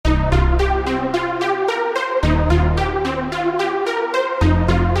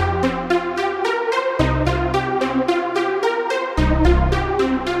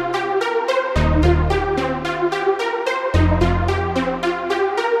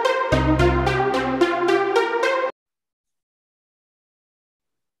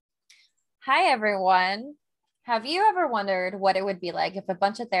Hi, everyone. Have you ever wondered what it would be like if a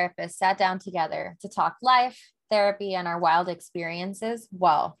bunch of therapists sat down together to talk life, therapy, and our wild experiences?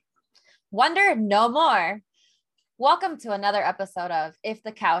 Well, wonder no more. Welcome to another episode of If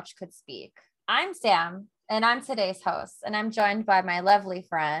the Couch Could Speak. I'm Sam, and I'm today's host, and I'm joined by my lovely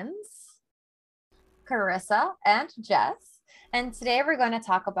friends, Carissa and Jess. And today we're going to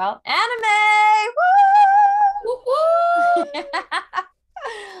talk about anime. Woo! Woo-woo!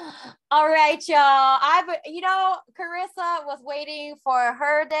 All right, y'all. Carissa was waiting for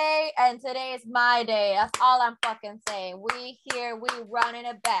her day, and today is my day. That's all I'm fucking saying. We here, we running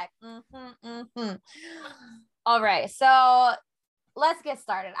it back. All right, so let's get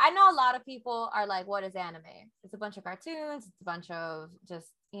started. I know a lot of people are like, what is anime? It's a bunch of cartoons. It's a bunch of just,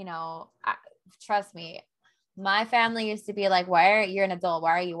 trust me, my family used to be like, you're an adult,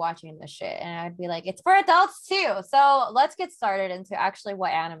 why are you watching this shit? And I'd be like, it's for adults too. So let's get started into actually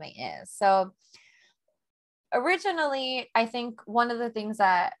what anime is. So originally, I think one of the things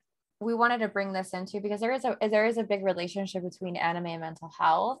that we wanted to bring this into, because there is a big relationship between anime and mental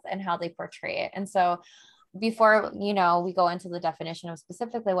health and how they portray it. And so before we go into the definition of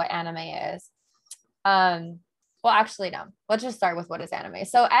specifically what anime is, well, actually, no. Let's just start with what is anime.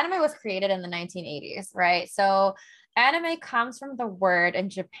 So anime was created in the 1980s, right? So anime comes from the word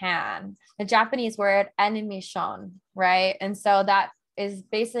in Japan, the Japanese word animation, right? And so that is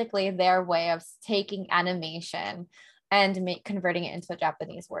basically their way of taking animation and converting it into a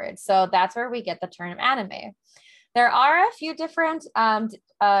Japanese word. So that's where we get the term anime. There are a few different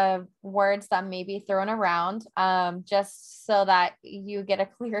words that may be thrown around just so that you get a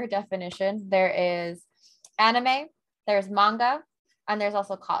clearer definition. There is anime, there's manga, and there's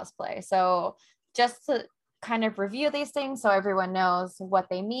also cosplay. So just to kind of review these things so everyone knows what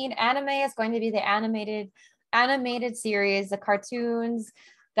they mean, anime is going to be the animated series, the cartoons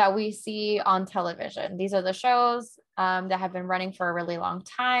that we see on television. These are the shows that have been running for a really long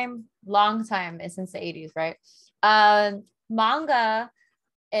time since the 80s, right? Manga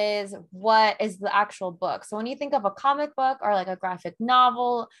is what is the actual book. So when you think of a comic book or like a graphic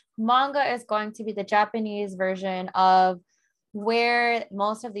novel, manga is going to be the Japanese version of where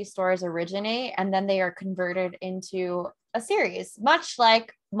most of these stories originate, and then they are converted into a series, much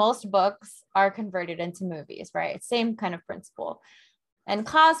like most books are converted into movies, right? Same kind of principle. And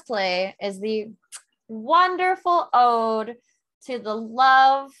cosplay is the wonderful ode to the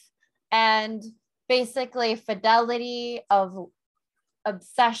love and basically fidelity of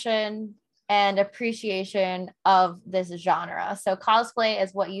obsession and appreciation of this genre. So cosplay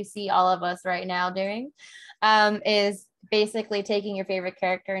is what you see all of us right now doing, is basically taking your favorite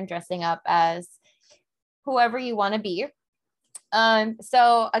character and dressing up as whoever you want to be.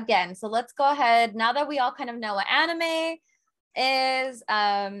 So let's go ahead, now that we all kind of know what anime is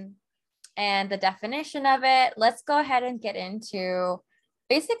and the definition of it, let's go ahead and get into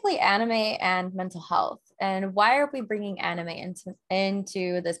basically anime and mental health. And why are we bringing anime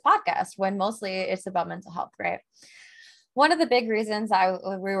into this podcast when mostly it's about mental health, right? One of the big reasons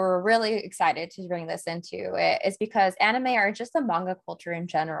we were really excited to bring this into it is because anime are just a manga culture in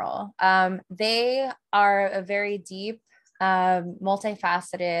general. They are a very deep,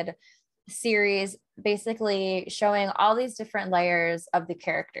 multifaceted series, basically showing all these different layers of the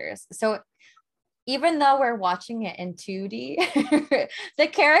characters. So even though we're watching it in 2D, the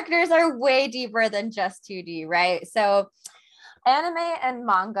characters are way deeper than just 2D, right? So anime and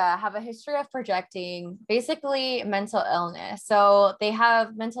manga have a history of projecting basically mental illness. So they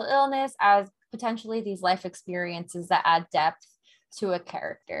have mental illness as potentially these life experiences that add depth to a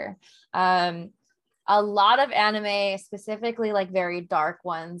character. A lot of anime, specifically like very dark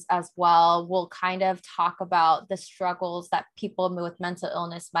ones as well, will kind of talk about the struggles that people with mental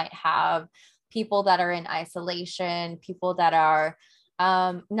illness might have, people that are in isolation, people that are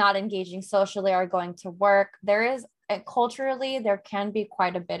not engaging socially or going to work. Culturally, there can be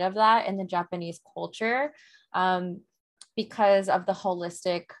quite a bit of that in the Japanese culture because of the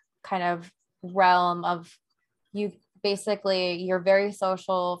holistic kind of realm of you. Basically, you're very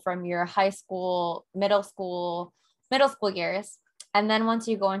social from your high school, middle school years. And then once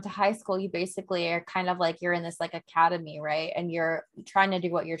you go into high school, you basically are kind of like you're in this like academy, right? And you're trying to do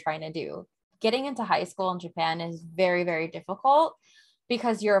what you're trying to do. Getting into high school in Japan is very, very difficult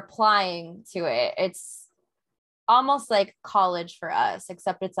because you're applying to it. It's almost like college for us,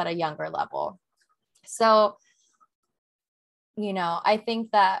 except it's at a younger level. So, I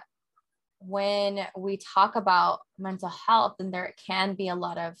think that when we talk about mental health, and there can be a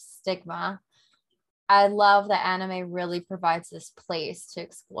lot of stigma, I love that anime really provides this place to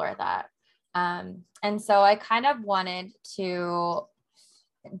explore that. And so I kind of wanted to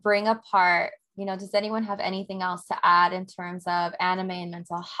bring apart, does anyone have anything else to add in terms of anime and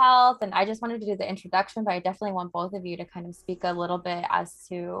mental health? And I just wanted to do the introduction, but I definitely want both of you to kind of speak a little bit as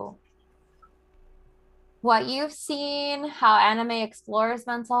to what you've seen, how anime explores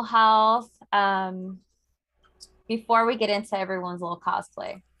mental health, before we get into everyone's little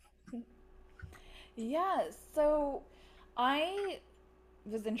cosplay. Yeah, so I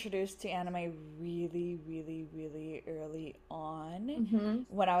was introduced to anime really, really, really early on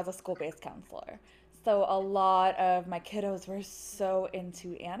Mm-hmm. when I was a school-based counselor. So a lot of my kiddos were so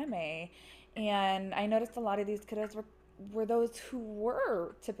into anime, and I noticed a lot of these kiddos were those who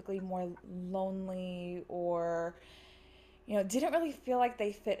were typically more lonely or didn't really feel like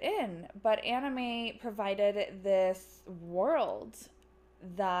they fit in. But anime provided this world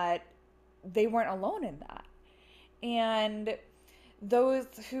that they weren't alone in that. And those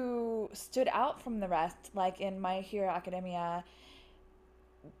who stood out from the rest, like in My Hero Academia,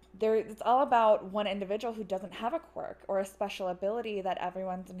 it's all about one individual who doesn't have a quirk or a special ability that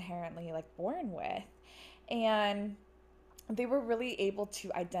everyone's inherently like born with. And they were really able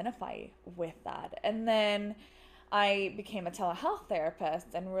to identify with that. And then I became a telehealth therapist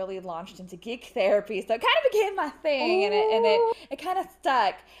and really launched into geek therapy. So it kind of became my thing, and Ooh. it kind of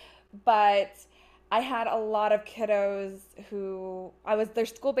stuck. But I had a lot of kiddos who I was their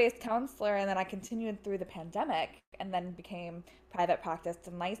school-based counselor, and then I continued through the pandemic and then became private practiced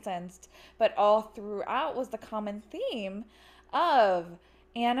and licensed. But all throughout was the common theme of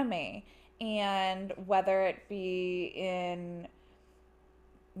anime, and whether it be in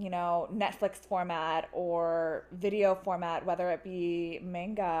Netflix format or video format, whether it be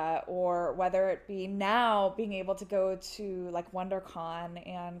manga or whether it be now being able to go to like WonderCon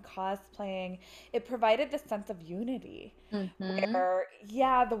and cosplaying, it provided this sense of unity Mm-hmm. where,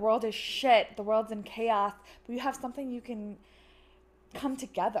 yeah, the world is shit, the world's in chaos, but you have something you can come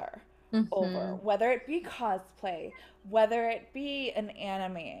together over, Mm-hmm. whether it be cosplay, whether it be an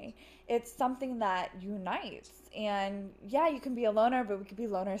anime. It's something that unites. And yeah, you can be a loner, but we could be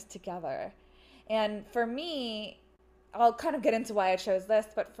loners together. And for me, I'll kind of get into why I chose this,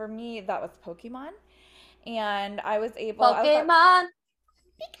 but for me, that was Pokemon. And I was that Pokemon.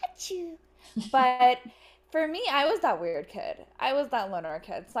 Pikachu. But for me, I was that weird kid. I was that loner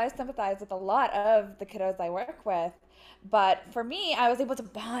kid. So I sympathize with a lot of the kiddos I work with. But for me, I was able to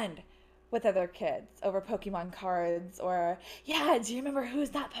bond with other kids over Pokemon cards or, yeah, do you remember who's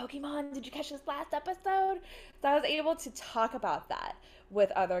that Pokemon? Did you catch this last episode? So I was able to talk about that with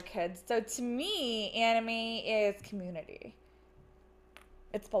other kids. So to me, anime is community.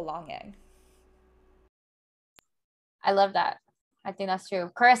 It's belonging. I love that. I think that's true.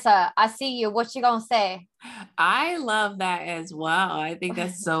 Carissa, I see you. What you gonna say? I love that as well. I think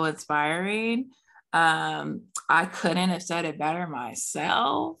that's so inspiring. I couldn't have said it better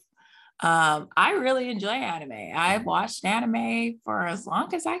myself. I really enjoy anime. I've watched anime for as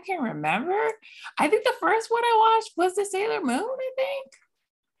long as I can remember. I think the first one I watched was the Sailor Moon, I think.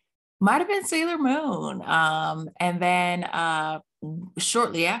 Might have been Sailor Moon. And then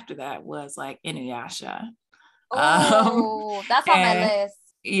shortly after that was like Inuyasha. Um, Oh, that's on my and list.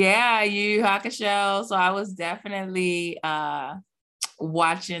 yeah, Yu Yu Hakusho. So I was definitely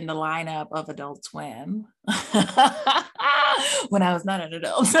watching the lineup of Adult Swim when I was not an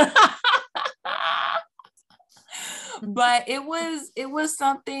adult. But it was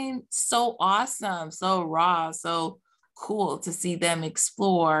something so awesome, so raw, so cool to see them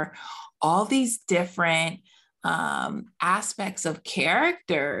explore all these different aspects of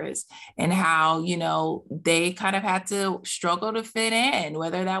characters and how they kind of had to struggle to fit in,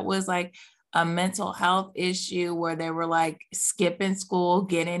 whether that was like a mental health issue where they were like skipping school,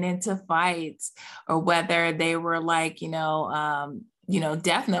 getting into fights, or whether they were like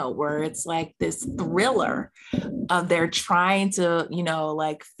Death Note, where it's like this thriller of they're trying to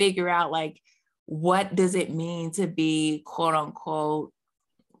like figure out like what does it mean to be quote unquote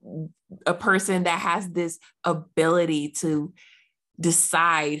a person that has this ability to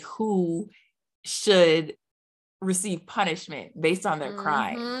decide who should receive punishment based on their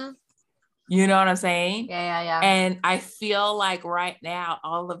crime. Mm-hmm. You know what I'm saying? Yeah, yeah, yeah. And I feel like right now,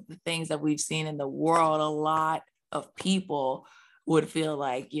 all of the things that we've seen in the world, a lot of people would feel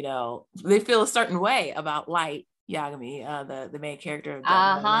like, they feel a certain way about Light Yagami, the main character of Death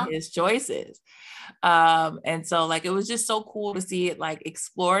Note, and Uh-huh. his choices. And so like it was just so cool to see it like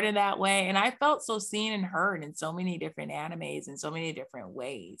explored in that way. And I felt so seen and heard in so many different animes in so many different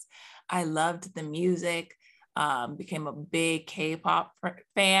ways. I loved the music. Became a big K-pop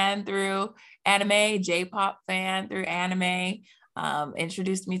fan through anime, J-pop fan through anime.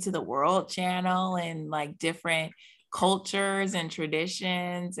 Introduced me to the World Channel and like different cultures and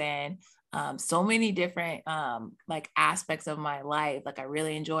traditions and so many different like aspects of my life. Like I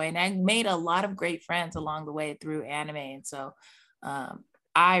really enjoy, and I made a lot of great friends along the way through anime. And so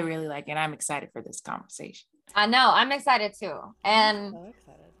I really like it. I'm excited for this conversation. I know, I'm excited too. And So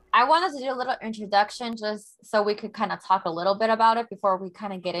excited. I wanted to do a little introduction just so we could kind of talk a little bit about it before we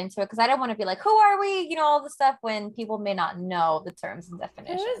kind of get into it. Because I don't want to be like, who are we? You know, all the stuff when people may not know the terms and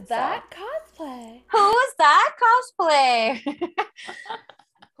definitions. Who is that cosplay? Who is that cosplay?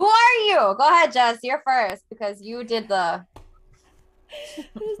 Who are you? Go ahead, Jess. You're first because you did the.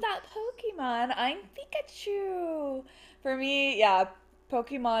 Who's that Pokemon? I'm Pikachu. For me, yeah,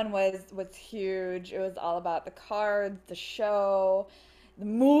 Pokemon was huge. It was all about the cards, the show, the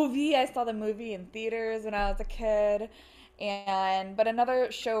movie. I saw the movie in theaters when I was a kid. But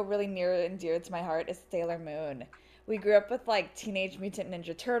another show really near and dear to my heart is Sailor Moon. We grew up with like Teenage Mutant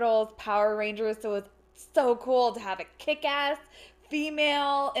Ninja Turtles, Power Rangers, so it was so cool to have a kick-ass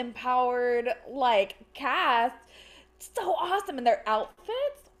female empowered like cast. So awesome, and their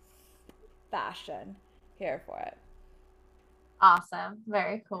outfits, fashion, here for it. Awesome.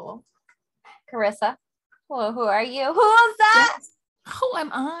 Very cool. Carissa, who are you? Who is that? Yes. Who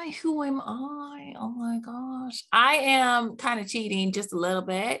am I? Who am I? Oh my gosh. I am kind of cheating just a little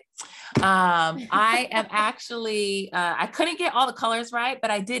bit. I am actually, I couldn't get all the colors right,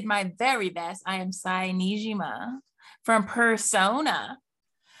 but I did my very best. I am Sai Nijima from Persona.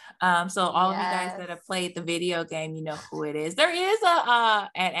 So all of you guys that have played the video game, you know who it is. There is an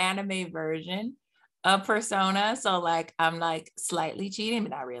anime version of Persona. So like, I'm like slightly cheating,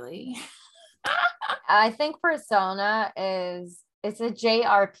 but not really. I think Persona it's a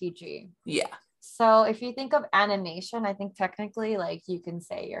JRPG. Yeah. So if you think of animation, I think technically like you can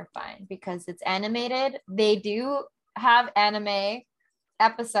say you're fine because it's animated. They do have anime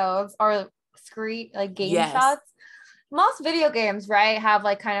episodes or screen like game shots. Most video games, right, have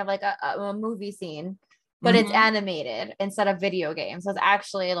like kind of like a movie scene, but it's animated instead of video games. So it's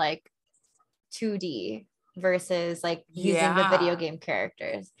actually like 2D versus like using the video game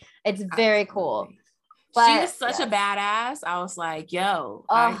characters. It's very cool. But she was such a badass. I was like, yo,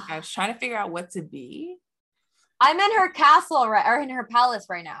 I was trying to figure out what to be. I'm in her castle or in her palace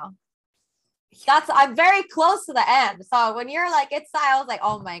right now. I'm very close to the end. So when you're like, it's I was like,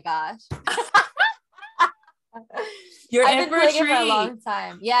 oh my gosh. I've been playing it for a long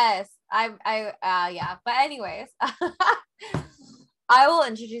time. Yes. Yeah. But anyways, I will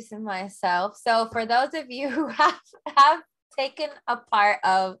introduce myself. So for those of you who have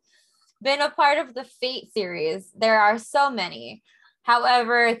been a part of the Fate series, there are so many.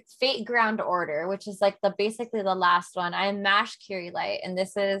 However, Fate Ground Order, which is like basically the last one, I'm Mash Kirilight, and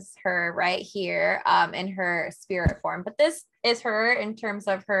this is her right here in her spirit form. But this is her in terms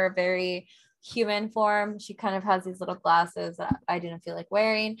of her very human form. She kind of has these little glasses that I didn't feel like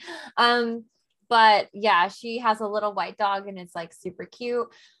wearing. But yeah, she has a little white dog and it's like super cute.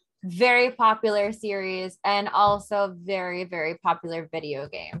 Very popular series and also very, very popular video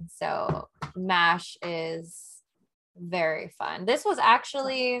game. So MASH is very fun. This was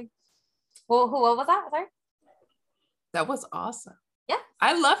actually, what was that? Sorry? That was awesome. Yeah.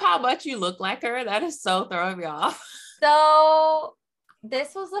 I love how much you look like her. That is so throwing me off. So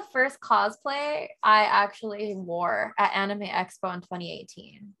this was the first cosplay I actually wore at Anime Expo in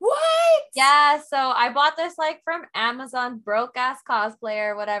 2018. What? Yeah, so I bought this like from Amazon, broke ass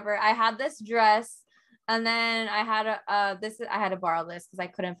cosplayer, whatever. I had this dress, and then I had I had to borrow this because I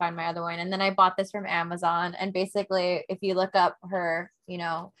couldn't find my other one, and then I bought this from Amazon. And basically, if you look up her, you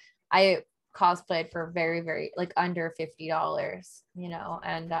know, I cosplayed for very, very like under $50, you know,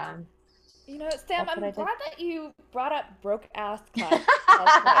 and you know, Sam, I'm glad that you brought up broke ass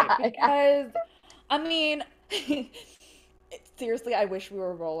cosplay because, I mean, seriously, I wish we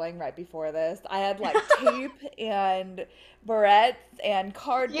were rolling right before this. I had like tape and barrettes and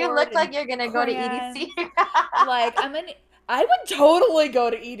cardboard. You look like you're gonna go to EDC. Like I would totally go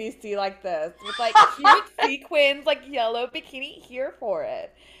to EDC like this with like cute sequins, like yellow bikini. Here for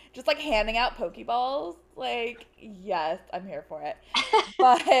it. Just like handing out Pokeballs. Like, yes, I'm here for it.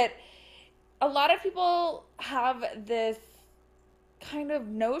 But a lot of people have this kind of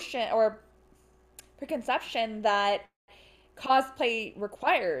notion or preconception that cosplay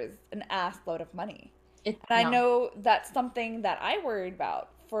requires an ass load of money. I know that's something that I worried about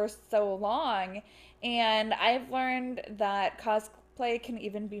for so long. And I've learned that cosplay can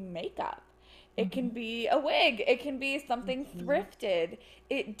even be makeup. It can be a wig. It can be something thrifted.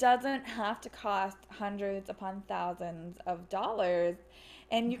 It doesn't have to cost hundreds upon thousands of dollars.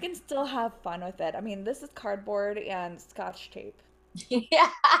 And you can still have fun with it. I mean, this is cardboard and scotch tape. Yeah.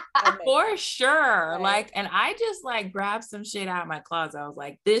 For sure. Right. Like, and I just like grabbed some shit out of my closet. I was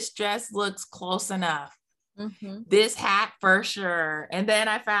like, this dress looks close enough. Mm-hmm. This hat for sure. And then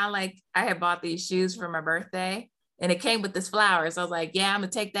I found like I had bought these shoes for my birthday and it came with this flower. So I was like, yeah, I'm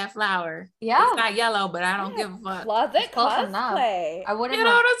gonna take that flower. Yeah. It's not yellow, but I don't Yeah, give a fuck. closet Close enough. cosplay. I wouldn't You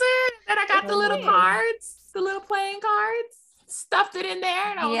know have. what I'm saying? Then I got the little Right. cards, the little playing cards, stuffed it in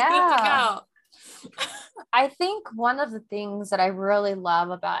there, and I was good to Yeah. go. I think one of the things that I really love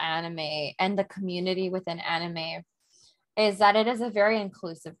about anime and the community within anime is that it is a very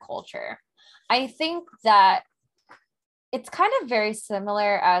inclusive culture. I think that it's kind of very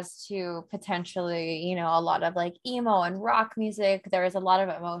similar as to potentially, you know, a lot of like emo and rock music. There is a lot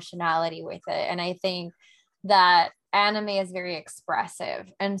of emotionality with it. And I think that anime is very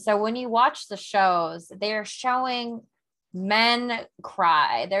expressive. And so when you watch the shows, they're showing men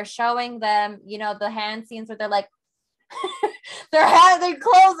cry. They're showing them, you know, the hand scenes where they're like, their hand, they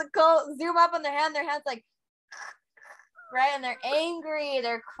close, zoom up on their hands like, right, and they're angry,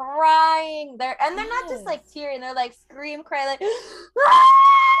 they're crying, they're not just like tearing, they're like scream cry like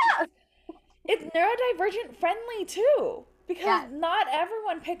ah! It's neurodivergent friendly too, because Yeah. not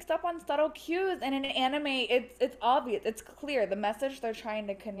everyone picks up on subtle cues, and in anime it's obvious, it's clear the message they're trying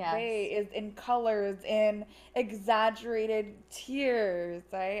to convey is in colors, in exaggerated tears.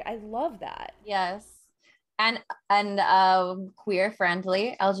 I love that. Yes. And queer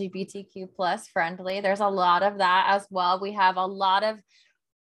friendly, LGBTQ plus friendly. There's a lot of that as well. We have a lot of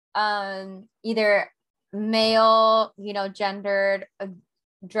either male, you know, gendered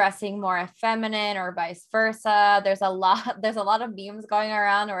dressing more feminine or vice versa. There's a lot of memes going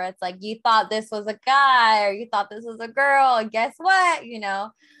around where it's like, you thought this was a guy or you thought this was a girl, and guess what, you know.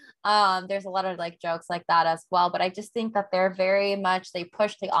 There's a lot of like jokes like that as well, but I just think that they're very much, they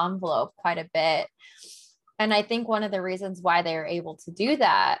push the envelope quite a bit. And I think one of the reasons why they're able to do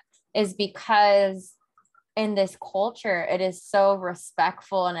that is because in this culture, it is so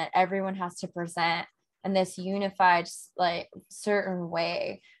respectful and that everyone has to present in this unified, like certain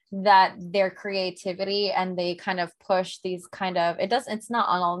way, that their creativity and they kind of push these kind of, it's not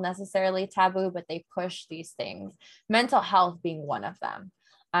all necessarily taboo, but they push these things, mental health being one of them.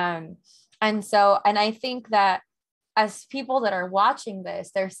 And I think that as people that are watching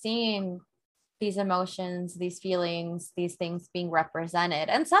this, they're seeing these emotions, these feelings, these things being represented.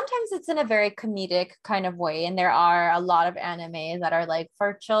 And sometimes it's in a very comedic kind of way. And there are a lot of anime that are like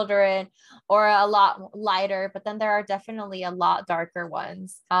for children or a lot lighter, but then there are definitely a lot darker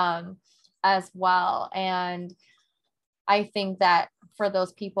ones as well. And I think that for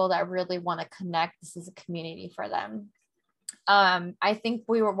those people that really want to connect, this is a community for them. I think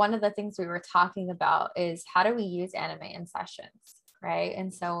one of the things we were talking about is how do we use anime in sessions? Right.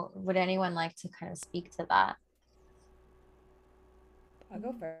 And so would anyone like to kind of speak to that? I'll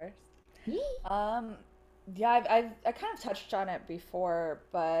go first. Yeah, I kind of touched on it before,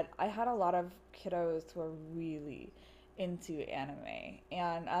 but I had a lot of kiddos who are really into anime.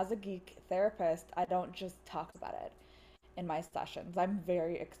 And as a geek therapist, I don't just talk about it in my sessions. I'm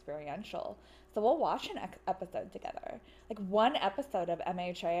very experiential. So we'll watch an episode together. Like one episode of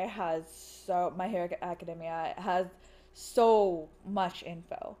MHA has My Hero Academia has so much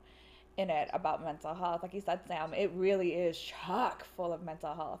info in it about mental health. Like you said, Sam, it really is chock full of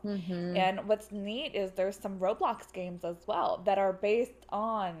mental health. Mm-hmm. And what's neat is there's some Roblox games as well that are based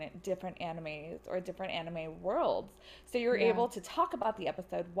on different animes or different anime worlds. So you're able to talk about the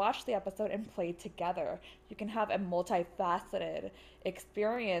episode, watch the episode, and play together. You can have a multifaceted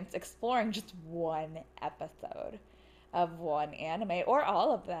experience exploring just one episode of one anime or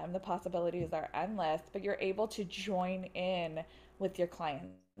all of them. The possibilities are endless, but you're able to join in with your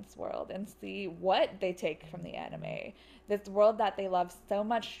client's world and see what they take from the anime. This world that they love so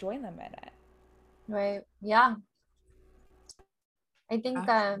much, join them in it. Right. Yeah. I think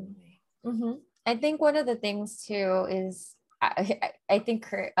I think one of the things too is I think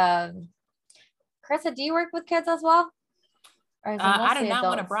Carissa, do you work with kids as well? Or is it I do mostly not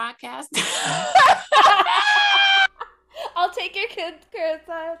want to adults? broadcast. I'll take your kids,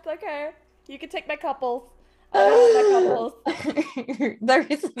 Carissa. It's okay. You can take my couples. I'll have my couples. The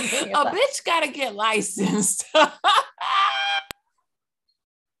reason being is A that- bitch gotta get licensed. So-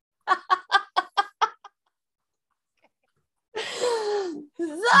 But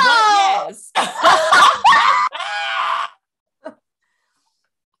yes.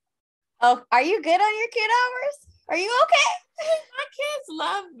 Oh, are you good on your kid hours? Are you okay? My kids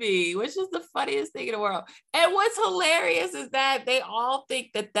love me, which is the funniest thing in the world. And what's hilarious is that they all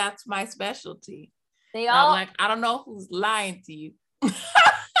think that that's my specialty. They I'm all, like, I don't know who's lying to you. you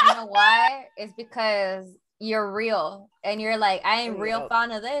know why? It's because you're real and you're like, I ain't real Yep.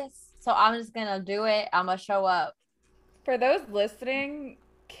 fond of this, so I'm just gonna do it. I'm gonna show up. For those listening,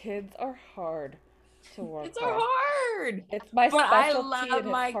 kids are hard to work It's are with. hard. It's my But I specialty love and it's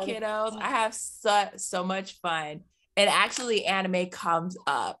my hard as kiddos. I fuck. have so much fun. And actually anime comes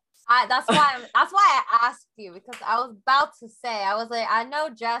up. That's why I asked you, because I was about to say, I was like, I know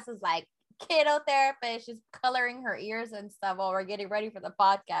Jess is like kiddo therapist, she's coloring her ears and stuff while we're getting ready for the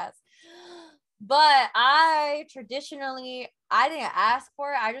podcast. But I didn't ask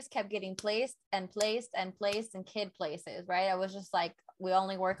for it. I just kept getting placed and placed and placed in kid places, right? I was just like, we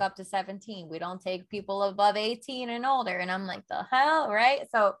only work up to 17. We don't take people above 18 and older. And I'm like, the hell, right?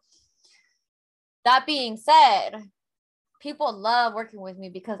 So that being said, people love working with me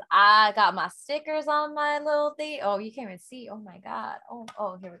because I got my stickers on my little thing. Oh, you can't even see. Oh my God. Oh,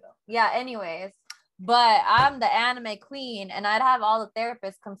 here we go. Yeah, anyways. But I'm the anime queen, and I'd have all the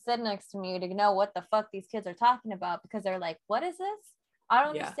therapists come sit next to me to know what the fuck these kids are talking about, because they're like, what is this? I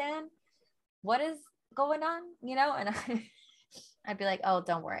don't understand. What is going on? You know? And I'd be like, oh,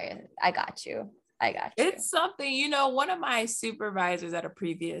 don't worry. I got you. It's something, you know, one of my supervisors at a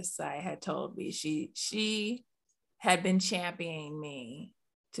previous site had told me she had been championing me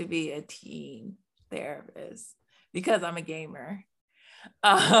to be a teen therapist because I'm a gamer.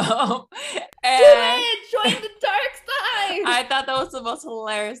 And Join the dark side. I thought that was the most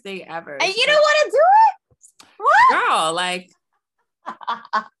hilarious thing ever. And you don't want to do it? What? Girl, like,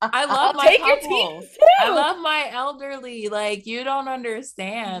 I love my couples. I love my elderly. Like, you don't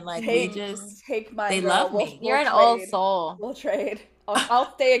understand. Like, take my they girl. love me. You're an old soul. We'll trade.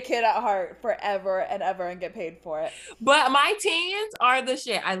 I'll stay a kid at heart forever and ever and get paid for it. But my teens are the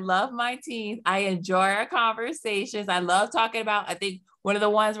shit. I love my teens. I enjoy our conversations. I love talking about, I think one of the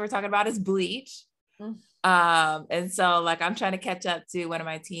ones we're talking about is Bleach. And so like I'm trying to catch up to one of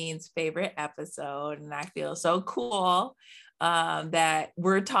my teens' favorite episode, and I feel so cool that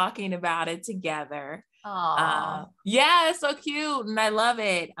we're talking about it together. Yeah, it's so cute, and I love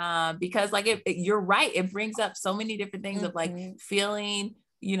it because like you're right, it brings up so many different things of like feeling,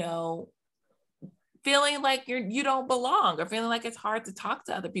 you know, feeling like you don't belong, or feeling like it's hard to talk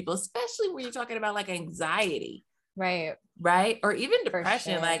to other people, especially when you're talking about like anxiety, right, or even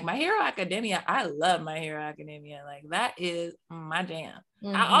depression. Sure. Like My Hero Academia, I love My Hero Academia, like that is my jam.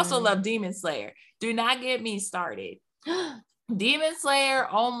 I also love Demon Slayer. Do not get me started. Demon Slayer,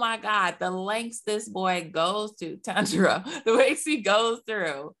 oh my God, the lengths this boy goes to, Tanjiro, the way he goes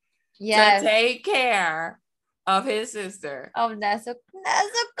through to take care of his sister. Oh, Nezuko.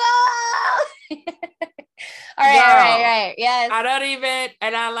 All right. Yes. I don't even,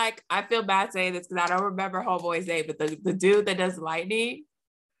 and I feel bad saying this because I don't remember homeboy's name, but the dude that does lightning.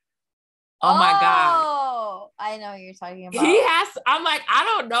 Oh my God. Oh, I know what you're talking about. I'm like, I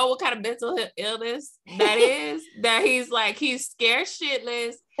don't know what kind of mental illness that is, that he's scared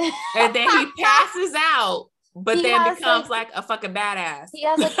shitless and then he passes out, but then becomes like a fucking badass. He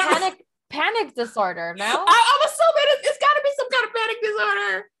has a panic disorder, no? I was so mad. It's got to be some kind of panic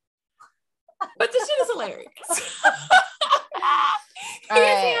disorder. But this shit is hilarious.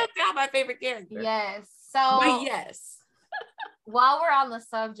 He's not my favorite character. Yes. But yes. While we're on the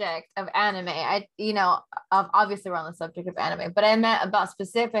subject of anime, obviously we're on the subject of anime, but I meant about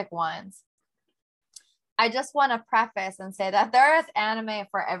specific ones. I just want to preface and say that there is anime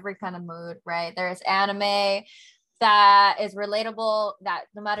for every kind of mood, right? There is anime that is relatable, that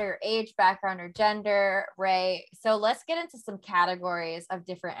no matter your age, background, or gender, right? So let's get into some categories of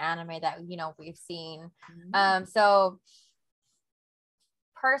different anime that, we've seen. So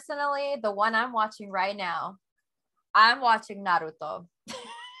personally, the one I'm watching right now, I'm watching Naruto.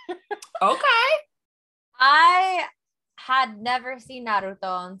 Okay. I had never seen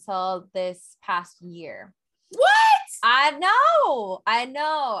Naruto until this past year. What? I know.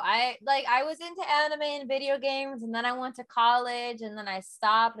 I was into anime and video games, and then I went to college, and then I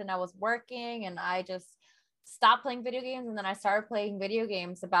stopped, and I was working, and I just stopped playing video games. And then I started playing video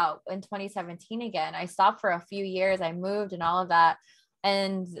games about in 2017 again. I stopped for a few years. I moved and all of that.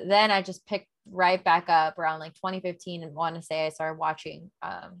 And then I just picked right back up around like 2015, and want to say I started watching.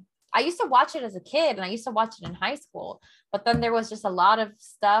 I used to watch it as a kid, and I used to watch it in high school, but then there was just a lot of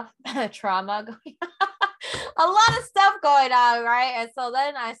stuff, trauma going on. A lot of stuff going on, right? And so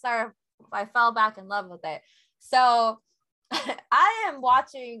then I fell back in love with it. So I'm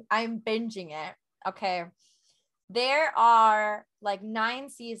binging it. Okay. There are like 9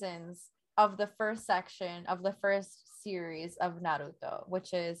 seasons of the first section of the first series of Naruto,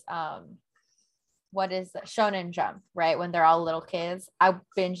 which is what is that? Shonen Jump, right? When they're all little kids. I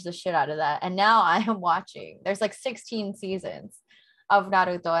binged the shit out of that. And now I am watching, there's like 16 seasons of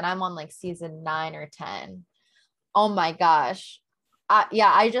Naruto, and I'm on like season 9 or 10. Oh my gosh.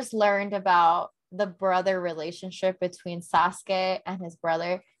 Yeah, I just learned about the brother relationship between Sasuke and his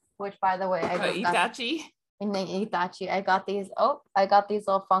brother, which by the way, I just got Itachi. in the Itachi. I got these. Oh, I got these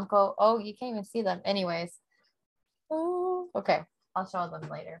little Funko. Oh, you can't even see them. Anyways. Oh, okay. I'll show them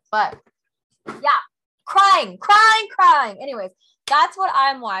later. But yeah, crying. Anyways, that's what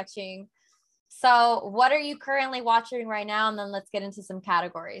I'm watching. So, what are you currently watching right now? And then let's get into some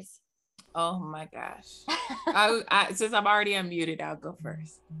categories. Oh my gosh. Since I'm already unmuted, I'll go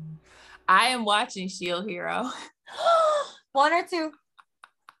first. I am watching Shield Hero. 1 or 2?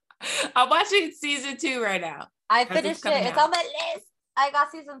 I'm watching season 2 right now. I finished it. It's on my list. I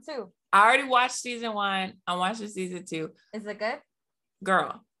got season 2. I already watched season 1. I'm watching season 2. Is it good?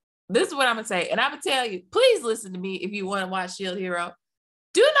 Girl, this is what I'm gonna say. And I'm gonna tell you, please listen to me if you want to watch Shield Hero.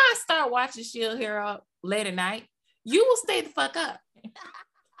 Do not start watching Shield Hero late at night. You will stay the fuck up.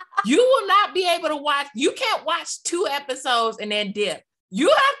 You will not be able to watch. You can't watch 2 episodes and then dip. You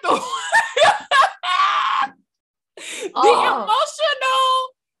have to. The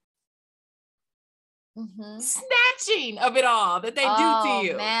emotional snatching of it all that they do to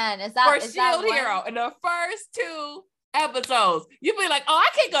you. Man, is for Shield Hero in the first 2 episodes? You be like, oh, I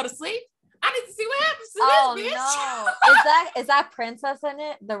can't go to sleep. I need to see what happens to this bitch. No. Is that Princess in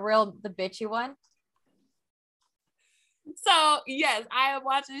it? The bitchy one? So yes, I am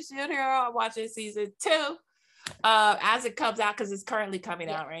watching Shield Hero. I'm watching season 2 as it comes out, because it's currently coming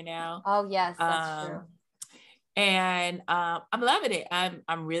out right now. Oh yes, that's true. And I'm loving it.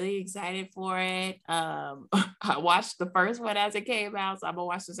 I'm really excited for it. I watched the first one as it came out, so I'm gonna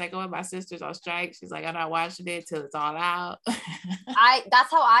watch the second one. My sister's on strike. She's like, I'm not watching it till it's all out.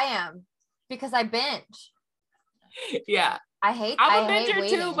 That's how I am, because I binge. Yeah. I'm a binger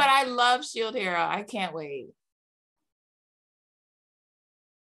too, but I love Shield Hero. I can't wait.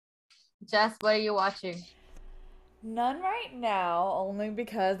 Jess, what are you watching? None right now, only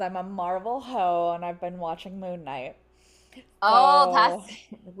because I'm a Marvel hoe and I've been watching Moon Knight. Oh,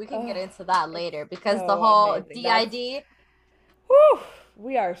 we can get into that later, because the whole amazing. DID. Whew,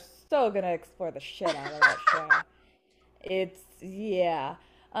 we are so gonna explore the shit out of that show.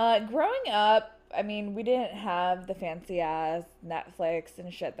 Growing up, I mean, we didn't have the fancy ass Netflix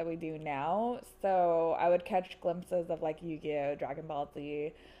and shit that we do now, so I would catch glimpses of like Yu-Gi-Oh, Dragon Ball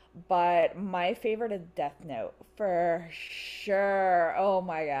Z. But my favorite is Death Note for sure. Oh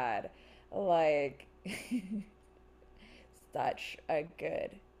my god. Like such a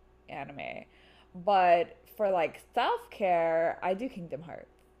good anime. But for like self-care, I do Kingdom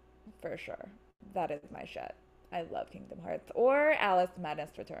Hearts for sure. That is my shit. I love Kingdom Hearts or Alice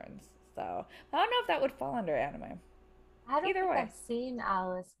Madness Returns. So I don't know if that would fall under anime. I don't think I've seen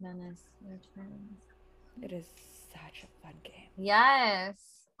Alice Madness Returns. It is such a fun game. Yes.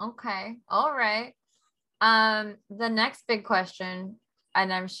 Okay. All right. The next big question,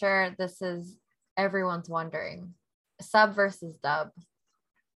 and I'm sure this is everyone's wondering, sub versus dub.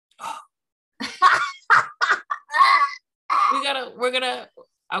 I'm gonna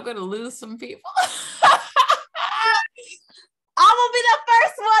lose some people. I'm gonna be the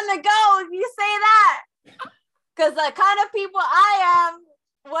first one to go if you say that. Because the kind of people I am,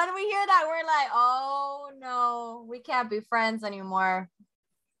 when we hear that, we're like, oh no, we can't be friends anymore.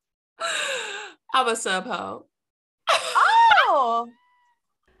 I'm a sub hoe. Oh,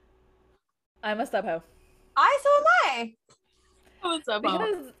 I'm a sub hoe. So am I. I'm a sub hoe.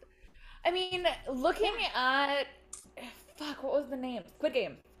 Because, I mean, looking at, what was the name? Squid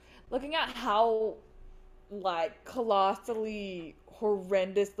Game. Looking at how, like, colossally,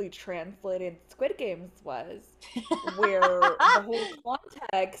 horrendously translated Squid Games was, where the whole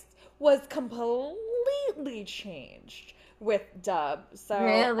context was completely changed with dub. So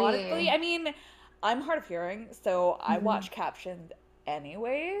really? Honestly, I mean, I'm hard of hearing, so I watch captions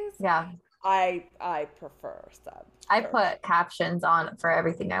anyways. Yeah. I prefer sub. I put captions on for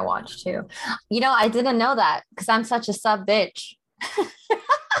everything I watch too. You know, I didn't know that because I'm such a sub bitch.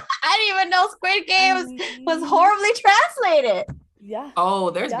 I didn't even know Squid Games was horribly translated. Yeah. Oh,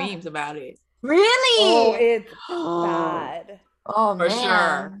 there's memes about it. Really? Oh, it's bad. Oh, for man.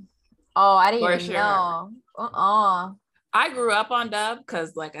 sure. Oh, I didn't even know. I grew up on dub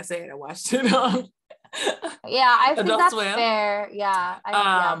because, like I said, I watched it on. Yeah, I think that's fair. Yeah.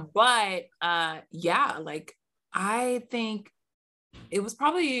 Like I think it was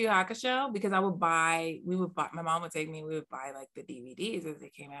probably Yu Yu Hakusho because my mom would take me, we would buy like the DVDs as they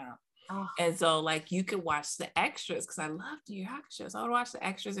came out. Oh. And so like you could watch the extras because I loved Yu Yu Hakusho. So I would watch the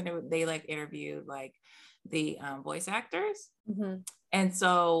extras and they like interviewed like the voice actors. Mm-hmm. And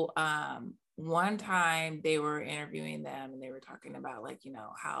so one time they were interviewing them and they were talking about like, you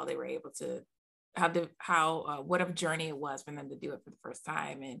know, how they were able to what a journey it was for them to do it for the first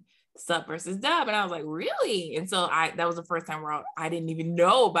time, and sub versus dub. And I was like, really? And so that was the first time where I didn't even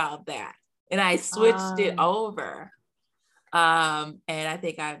know about that. And I switched it over. And I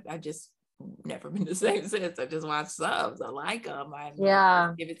think I just never been the same since. I just watch subs. I like them.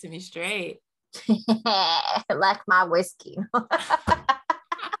 Yeah. Give it to me straight. Like my whiskey.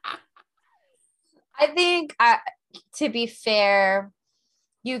 I think, to be fair,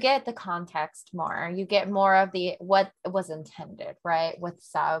 you get the context more. You get more of the what was intended, right? With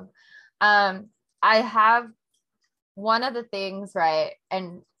sub. I have one of the things, right?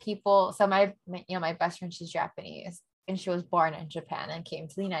 And people, so my best friend, she's Japanese, and she was born in Japan and came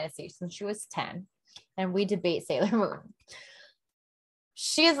to the United States when she was 10. And we debate Sailor Moon.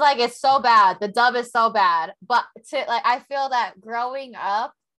 She's like, it's so bad. The dub is so bad. But I feel that growing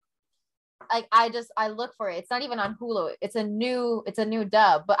up, like I look for it. It's not even on Hulu. It's a new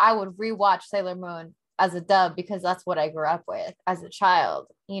dub, but I would rewatch Sailor Moon as a dub because that's what I grew up with as a child,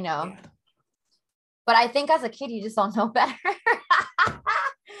 Yeah. But I think as a kid, you just don't know better.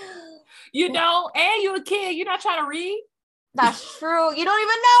 And you're a kid. You're not trying to read. That's true. You don't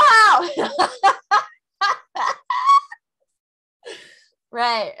even know how.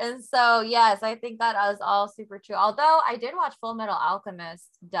 Right. And so, yes, I think that is all super true. Although I did watch Full Metal Alchemist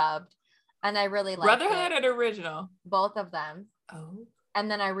dubbed, and I really liked Brotherhood or the original? Both of them. Oh. And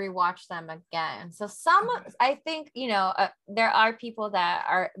then I rewatched them again. So I think, there are people that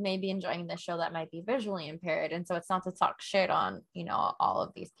are maybe enjoying the show that might be visually impaired. And so it's not to talk shit on, all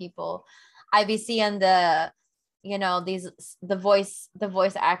of these people. I be seeing the voice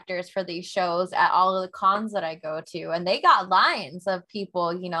actors for these shows at all of the cons that I go to, and they got lines of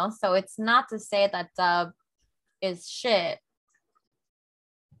people, so it's not to say that dub is shit.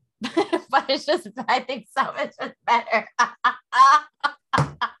 But it's just, I think so it's just better.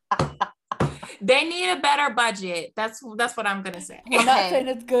 They need a better budget. That's what I'm gonna say. I'm not saying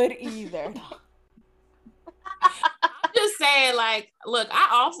it's good either. I'm just saying, look, I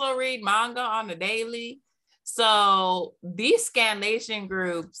also read manga on the daily. So these Scanlation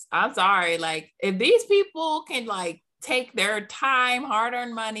groups, I'm sorry, if these people can take their time,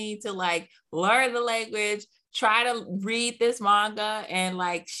 hard-earned money to learn the language, try to read this manga and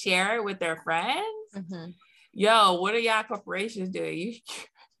share it with their friends. Mm-hmm. Yo, what are y'all corporations doing?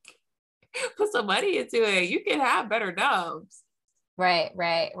 You put some money into it. You can have better dubs.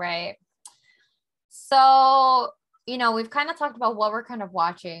 Right. So, we've kind of talked about what we're kind of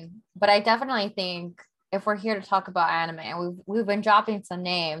watching, but I definitely think if we're here to talk about anime, and we've been dropping some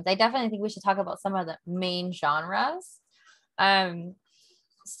names, I definitely think we should talk about some of the main genres.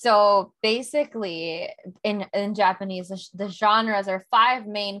 So basically in Japanese, the genres are 5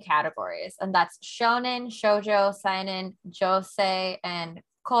 main categories, and that's shonen, shoujo, seinen, josei, and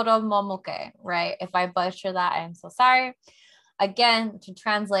kodomomoke, right? If I butcher that, I'm so sorry. Again, to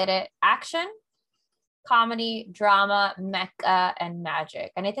translate it, action, comedy, drama, mecha, and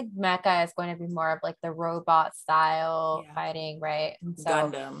magic. And I think mecha is going to be more of the robot style fighting, right? And so,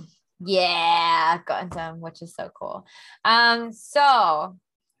 Gundam. Yeah, Gundam, which is so cool. So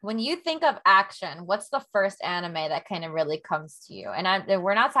when you think of action, what's the first anime that kind of really comes to you? And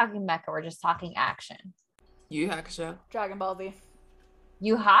we're not talking mecha, we're just talking action. Yu Yu Hakusho. Dragon Ball Z.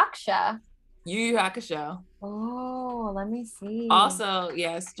 Yu Yu Hakusho. Oh, let me see. Also,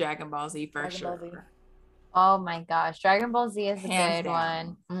 yes, Dragon Ball Z for sure. Ball Z. Oh my gosh, Dragon Ball Z is a good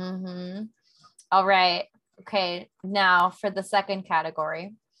one. Mm-hmm. All right. Okay, now for the second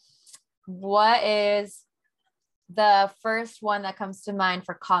category. What is the first one that comes to mind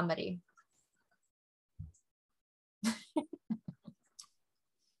for comedy?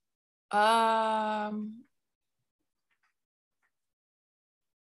 For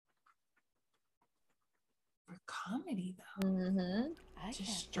comedy though. Mm-hmm.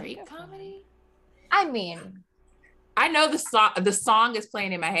 Just straight comedy. I mean, I know the song. The song is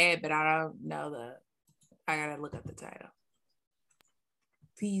playing in my head, but I don't know I gotta look up the title.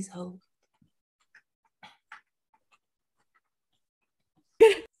 Please hold.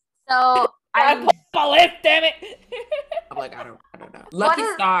 So I put my lip, damn it. I'm I don't know. Lucky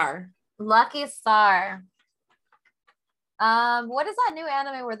Star. Lucky Star. What is that new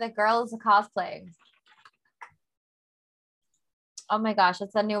anime where the girl is a cosplay? Oh my gosh,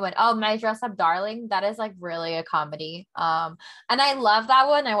 it's a new one. Oh, My Dress Up Darling. That is really a comedy. And I love that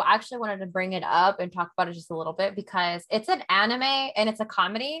one. I actually wanted to bring it up and talk about it just a little bit because it's an anime and it's a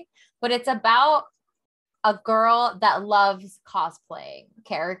comedy, but it's about a girl that loves cosplaying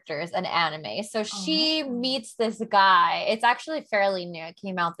characters and anime. So she meets this guy. It's actually fairly new. It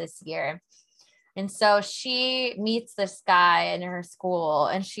came out this year. And so she meets this guy in her school,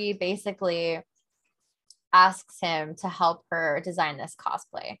 and she basically asks him to help her design this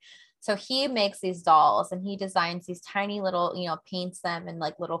cosplay. So he makes these dolls and he designs these tiny little, you know, paints them in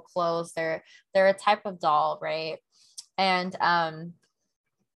like little clothes. They're a type of doll, right? And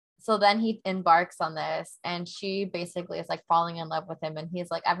so then he embarks on this and she basically is like falling in love with him. And he's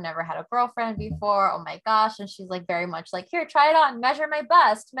like, I've never had a girlfriend before. Oh my gosh. And she's like very much like, here, try it on, measure my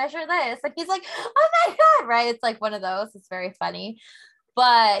bust, measure this. And he's like, oh my God, right? It's like one of those. It's very funny.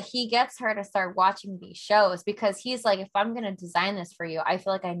 But he gets her to start watching these shows because he's like, if I'm going to design this for you, I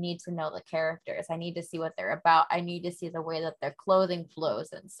feel like I need to know the characters. I need to see what they're about. I need to see the way that their clothing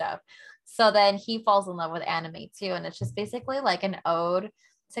flows and stuff. So then he falls in love with anime too. And it's just basically like an ode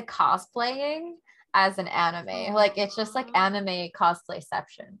to cosplaying as an anime. Like it's just like anime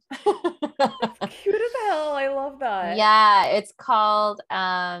cosplayception. Cute as hell. I love that. Yeah, it's called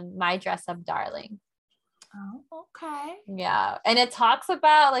My Dress Up Darling. Oh, okay. Yeah. And it talks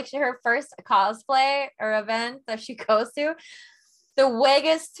about like her first cosplay or event that she goes to. The wig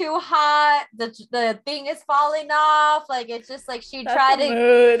is too hot. The thing is falling off. Like it's just like she tried to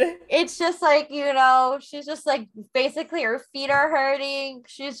mood. It's just like, you know, she's just like basically her feet are hurting.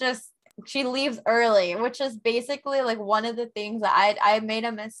 She leaves early, which is basically like one of the things that I made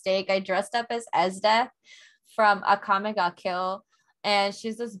a mistake. I dressed up as Esdeath from Akame ga Kill. And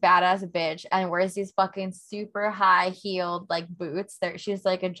she's this badass bitch and wears these fucking super high heeled like boots. She's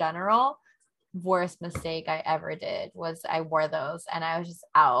like a general. Worst mistake I ever did was I wore those and I was just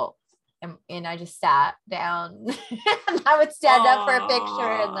out and I just sat down and I would stand up for a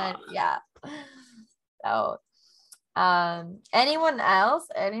picture and then yeah. So anyone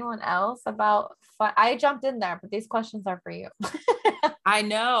else about fun? I jumped in there, but these questions are for you. I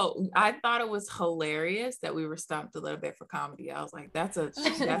know. I thought it was hilarious that we were stumped a little bit for comedy. I was like, that's a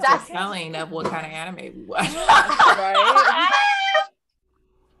telling of what kind of anime we watch. Right?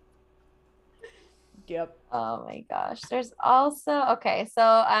 Yep. Oh my gosh. There's also okay. So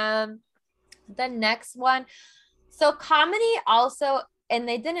the next one. So comedy also, and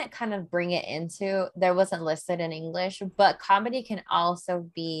they didn't kind of bring it into, there wasn't listed in English, but comedy can also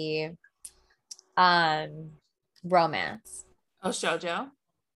be romance. Oh, shoujo.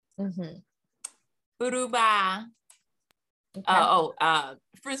 Mm-hmm. Furuba. Okay.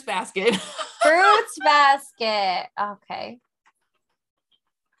 Fruits Basket. Fruits Basket. Okay.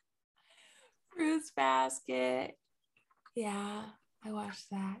 Fruits Basket. Yeah, I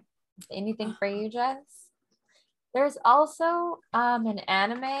watched that. Anything for you, Jess? There's also an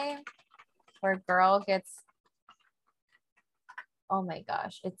anime where a girl gets, oh my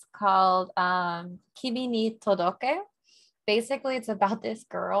gosh, it's called Kimi ni Todoke. Basically, it's about this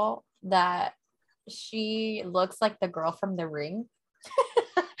girl that she looks like the girl from The Ring.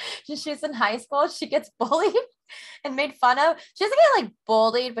 She's in high school. She gets bullied and made fun of. She doesn't get like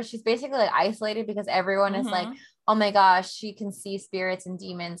bullied, but she's basically like isolated because everyone is like, oh my gosh, she can see spirits and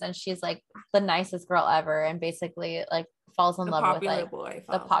demons. And she's like the nicest girl ever. And basically like falls in love with like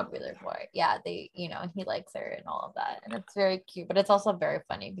the popular boy. Yeah, he likes her and all of that. And it's very cute, but it's also very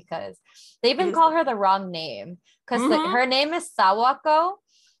funny because they even call her the wrong name because her name is Sawako.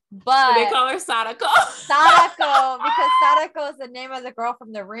 But so they call her Sadako. Sadako, because Sadako is the name of the girl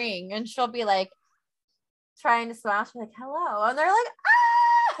from The Ring, and she'll be like trying to smile. She's like, "Hello," and they're like,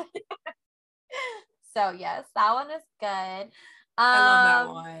 "Ah!" So yes, that one is good. I love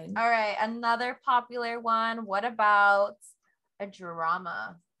that one. All right, another popular one. What about a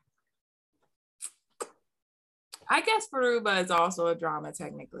drama? I guess Furuba is also a drama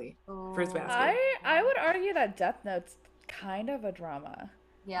technically. Fruits Basket. I would argue that Death Note's kind of a drama.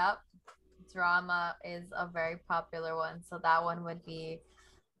 Yep. Drama is a very popular one. So that one would be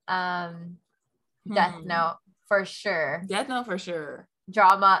Death Note for sure. Death Note for sure.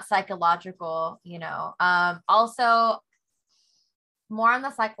 Drama, psychological, also more on the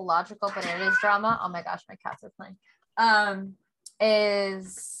psychological, but it is drama. Oh my gosh, my cats are playing.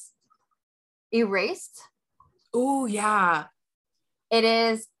 Is Erased. Oh yeah. It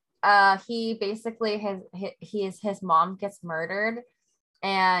is he basically his mom gets murdered.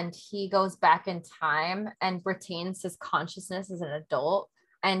 And he goes back in time and retains his consciousness as an adult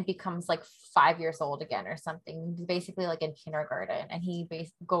and becomes like 5 years old again or something, basically like in kindergarten. And he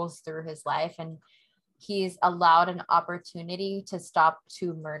goes through his life and he's allowed an opportunity to stop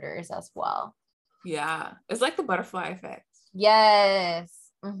 2 murders as well. Yeah, it's like the butterfly effect. Yes.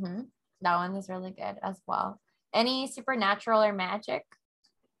 Mm-hmm. That one is really good as well. Any supernatural or magic?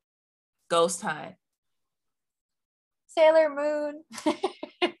 Ghost Hunt. Sailor Moon.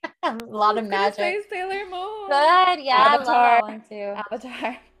 A lot of magic. Sailor Moon. Good. Yeah, Avatar. I love that one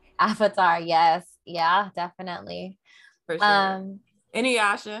too. Avatar. Yes. Yeah, definitely. For sure.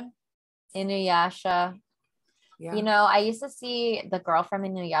 Inuyasha. Yeah. You know, I used to see the girl from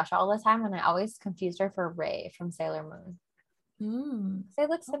Inuyasha all the time, and I always confused her for Rei from Sailor Moon. They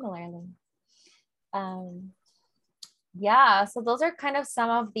look similarly. Yeah, so those are kind of some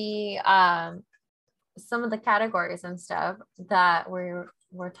of the categories and stuff that we're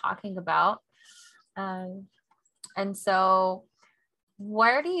talking about. And so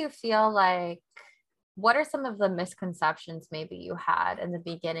where do you feel like, what are some of the misconceptions maybe you had in the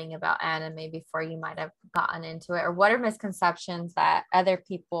beginning about anime before you might have gotten into it? Or what are misconceptions that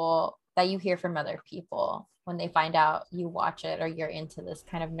you hear from other people when they find out you watch it or you're into this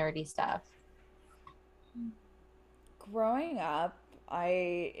kind of nerdy stuff? Growing up,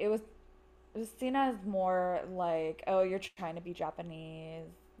 it was seen as more like, oh, you're trying to be Japanese,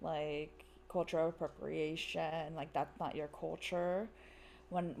 like cultural appropriation, like that's not your culture.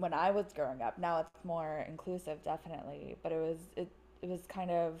 When I was growing up, now it's more inclusive, definitely, but it was kind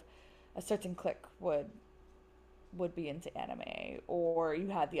of a certain clique would be into anime, or you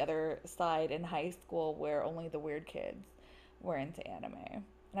had the other side in high school where only the weird kids were into anime.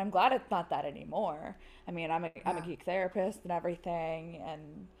 And I'm glad it's not that anymore. I mean, I'm a geek therapist and everything,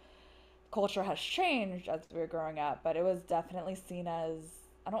 and culture has changed as we were growing up, but it was definitely seen as,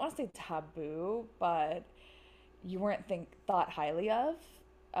 I don't want to say taboo, but you weren't thought highly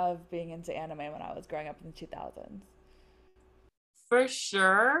of being into anime when I was growing up in the 2000s. For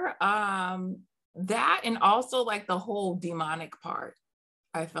sure. That, and also like the whole demonic part,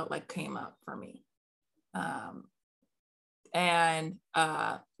 I felt like came up for me. And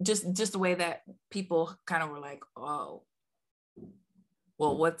just the way that people kind of were like, oh,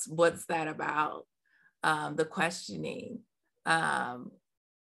 well, what's that about? The questioning. And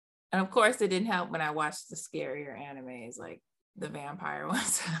of course it didn't help when I watched the scarier animes, like the vampire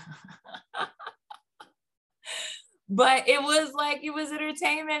ones. But it was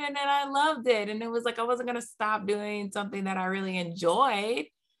entertainment, and then I loved it. And it was like I wasn't gonna stop doing something that I really enjoyed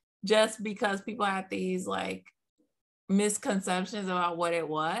just because people had these like misconceptions about what it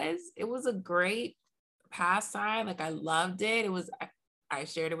was. It was a great pastime. Like I loved it. I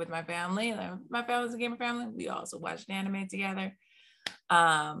shared it with my family. Like, my family's a gamer family. We also watched anime together.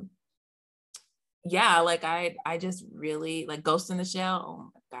 Yeah, like I just really like Ghost in the Shell.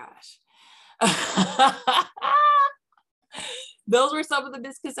 Oh my gosh. Those were some of the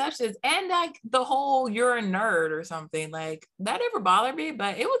misconceptions. And like the whole you're a nerd or something, like that never bothered me,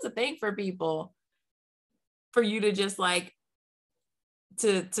 but it was a thing for people, for you to just like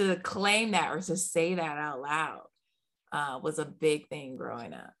to claim that or to say that out loud was a big thing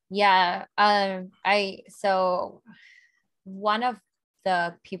growing up. Yeah. So one of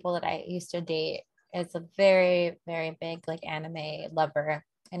the people that I used to date is a very, very big like anime lover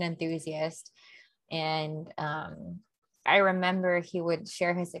and enthusiast. And I remember he would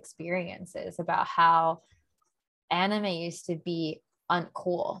share his experiences about how anime used to be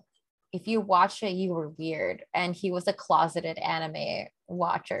uncool. If you watched it, you were weird. And he was a closeted anime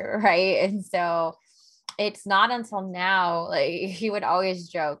watcher, right? And so it's not until now, like he would always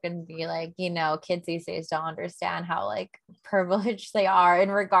joke and be like, you know, kids these days don't understand how like privileged they are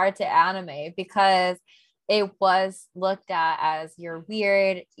in regard to anime, because it was looked at as you're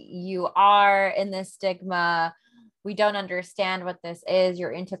weird, you are in this stigma, we don't understand what this is,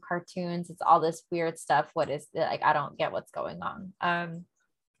 you're into cartoons, it's all this weird stuff, what is it? Like I don't get what's going on.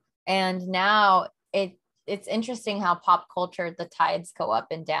 And now it's interesting how pop culture, the tides go up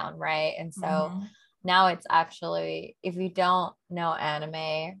and down, right? And so now it's actually, if you don't know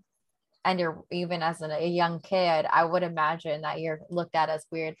anime and you're even as a young kid, I would imagine that you're looked at as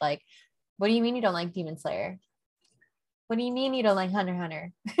weird. Like, what do you mean you don't like Demon Slayer? What do you mean you don't like Hunter x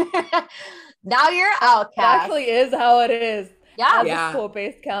Hunter? Now you're outcast. It actually is how it is. Yeah. As a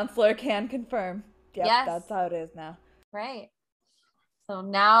school-based counselor can confirm. Yep, yes. That's how it is now. Right. So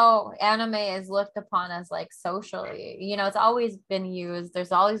now anime is looked upon as like socially, you know, it's always been used.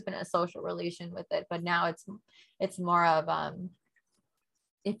 There's always been a social relation with it, but now it's more of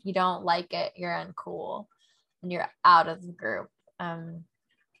if you don't like it, you're uncool and you're out of the group.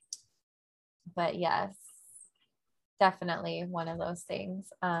 But yes, definitely one of those things.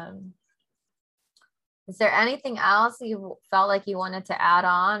 Is there anything else you felt like you wanted to add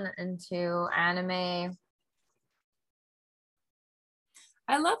on into anime?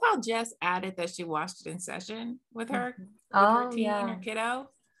 I love how Jess added that she watched it in session with her teen or kiddo.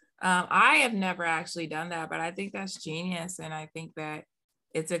 I have never actually done that, but I think that's genius. And I think that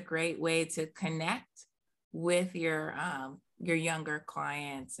it's a great way to connect with your younger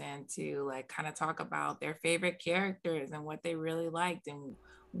clients and to like kind of talk about their favorite characters and what they really liked and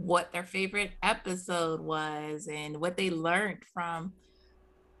what their favorite episode was and what they learned from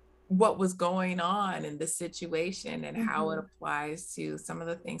what was going on in the situation and how it Mhm. applies to some of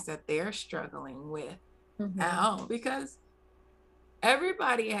the things that they're struggling with at Mhm. home, because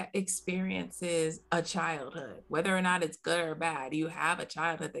everybody experiences a childhood, whether or not it's good or bad. You have a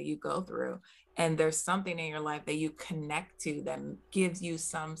childhood that you go through, and there's something in your life that you connect to that gives you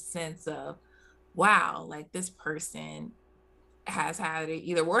some sense of, wow, like this person has had it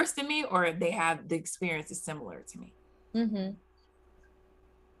either worse than me or they have the experiences similar to me. Mhm.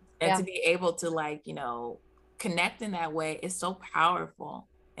 And Yeah. to be able to, like, connect in that way is so powerful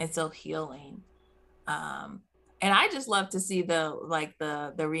and so healing. And I just love to see the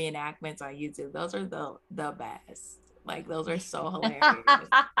reenactments on YouTube. Those are the best. Like, those are so hilarious.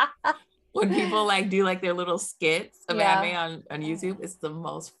 When people like do like their little skits of Yeah. anime on YouTube, it's the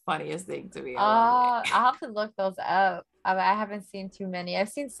most funniest thing to me. I love it. I'll have to look those up. I haven't seen too many. I've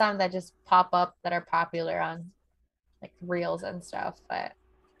seen some that just pop up that are popular on like reels and stuff, but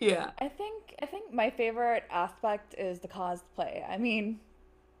Yeah. I think my favorite aspect is the cosplay. I mean,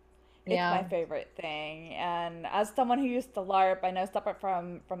 it's my yeah. favorite thing. And as someone who used to LARP, I know separate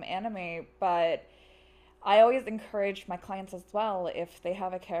from anime, but I always encourage my clients as well if they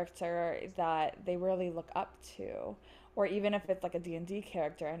have a character that they really look up to, or even if it's like a D&D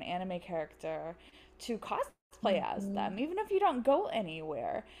character, an anime character, to cosplay as Mhm. them, even if you don't go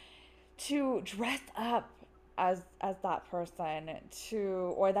anywhere, to dress up as that person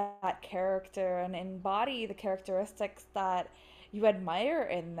to or that character and embody the characteristics that you admire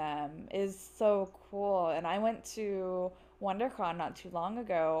in them is so cool. And I went to WonderCon not too long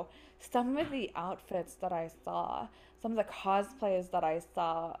ago. Some of the outfits that I saw, some of the cosplays that I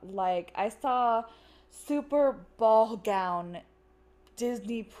saw, like I saw super ball gown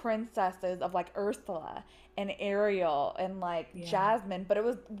Disney princesses of like Ursula and Ariel and like Yeah. Jasmine, but it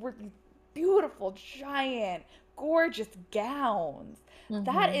was were these beautiful, giant, gorgeous gowns.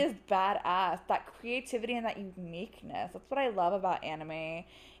 That Mhm. is badass. That creativity and that uniqueness. That's what I love about anime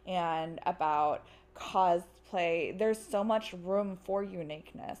and about cosplay. There's so much room for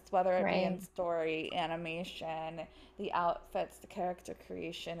uniqueness, whether it be in Right. story, animation, the outfits, the character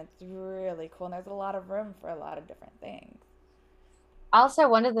creation. It's really cool. And there's a lot of room for a lot of different things. Also,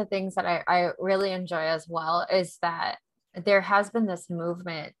 one of the things that I really enjoy as well is that there has been this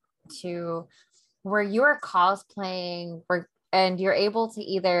movement to where you are cosplaying and you're able to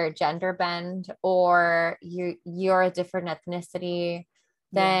either gender bend or you're a different ethnicity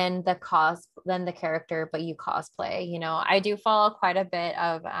Yeah. than the character, but you cosplay. I do follow quite a bit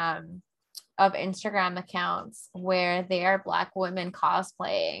of Instagram accounts where they are Black women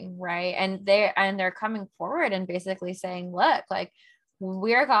cosplaying, right? And they're coming forward and basically saying, look, like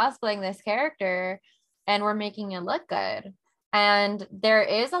we're cosplaying this character and we're making it look good. And there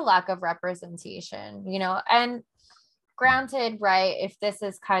is a lack of representation, and granted, right, if this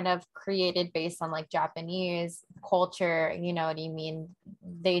is kind of created based on like Japanese culture, you know what I mean?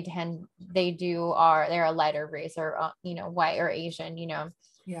 They're a lighter race or, white or Asian,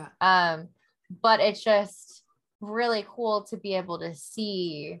 Yeah. um, but it's just really cool to be able to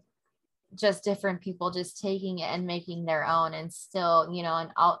see just different people just taking it and making their own and still,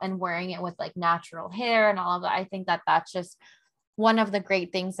 and wearing it with like natural hair and all of that. I think that that's just one of the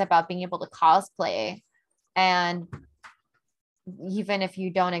great things about being able to cosplay. And even if you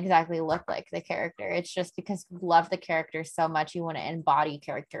don't exactly look like the character, it's just because you love the character so much, you want to embody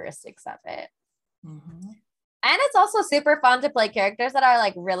characteristics of it. Mm-hmm. And it's also super fun to play characters that are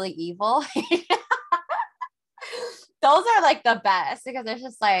like really evil. Those are like the best because it's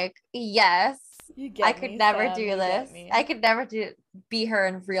just like, yes, You I get could me, never Sam. do You this. get me. I could never be her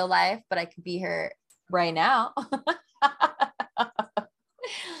in real life, but I could be her right now.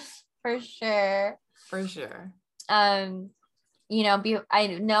 For sure. For sure. Um,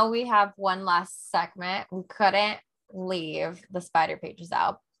 I know we have one last segment. We couldn't leave the spider pages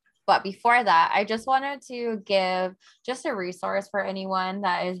out. But before that, I just wanted to give just a resource for anyone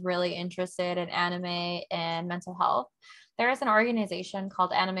that is really interested in anime and mental health. There is an organization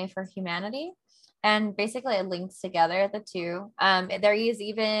called Anime for Humanity, and basically it links together the two. There is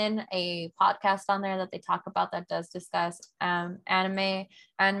even a podcast on there that they talk about that does discuss anime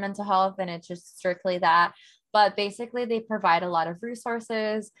and mental health, and it's just strictly that. But basically, they provide a lot of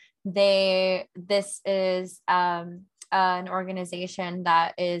resources. This is an organization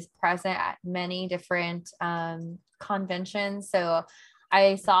that is present at many different conventions. So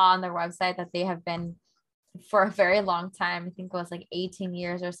I saw on their website that they have been for a very long time. I think it was like 18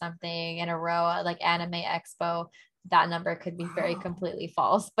 years or something in a row, like Anime Expo. That number could be very Wow. completely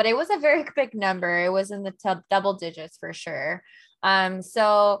false, but it was a very big number. It was in the double digits for sure.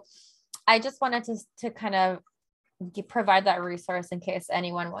 So I just wanted to kind of provide that resource in case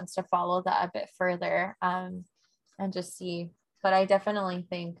anyone wants to follow that a bit further, and just see. But I definitely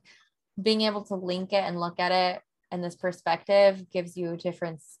think being able to link it and look at it in this perspective gives you a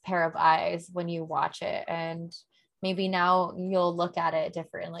different pair of eyes when you watch it. And maybe now you'll look at it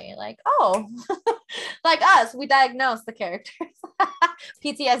differently. Like, oh, like us, we diagnose the characters.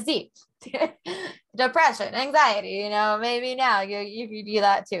 PTSD, depression, anxiety, maybe now you can do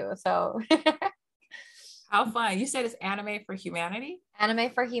that too. So how fun. You said it's Anime for Humanity?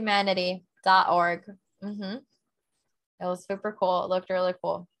 animeforhumanity.org. It was super cool. It looked really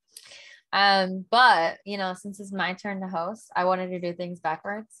cool. But since it's my turn to host, I wanted to do things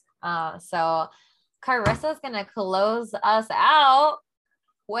backwards. So Carissa is gonna close us out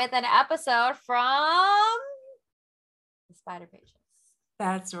with an episode from the Spider Pages.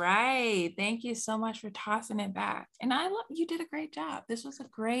 That's right. Thank you so much for tossing it back. And you did a great job. This was a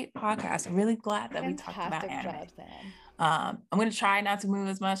great podcast. I'm really glad that we talked about anime. I'm going to try not to move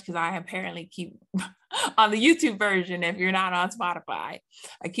as much because I apparently keep on the YouTube version. If you're not on Spotify,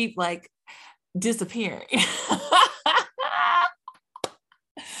 I keep disappearing.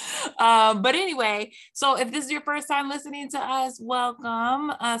 But anyway, so if this is your first time listening to us,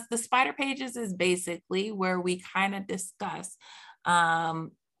 welcome. The Spider Pages is basically where we kind of discuss a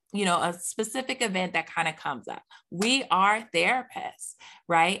specific event that kind of comes up. We are therapists,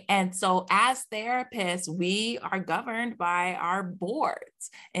 right? And so as therapists, we are governed by our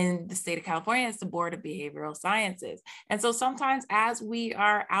boards. In the state of California, it's the Board of Behavioral Sciences. And so sometimes as we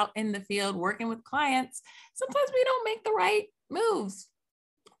are out in the field working with clients, sometimes we don't make the right moves.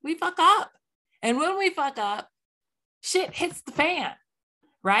 We fuck up. And when we fuck up, shit hits the fan,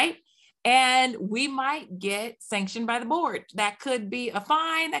 right? And we might get sanctioned by the board. That could be a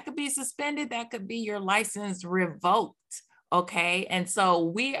fine, that could be suspended, that could be your license revoked. Okay. And so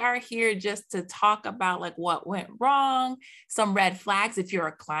we are here just to talk about what went wrong, some red flags. If you're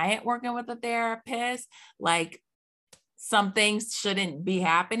a client working with a therapist, some things shouldn't be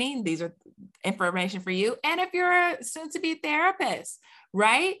happening. These are information for you. And if you're a soon-to-be therapist,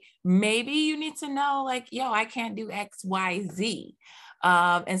 right? Maybe you need to know I can't do X, Y, Z.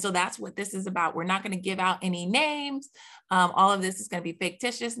 And so that's what this is about. We're not going to give out any names. All of this is going to be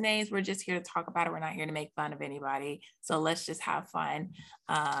fictitious names. We're just here to talk about it. We're not here to make fun of anybody. So let's just have fun.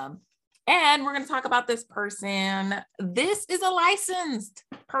 And we're going to talk about this person. This is a licensed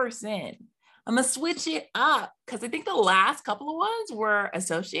person. I'm going to switch it up because I think the last couple of ones were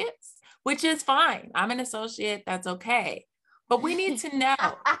associates, which is fine. I'm an associate. That's okay. But we need to know.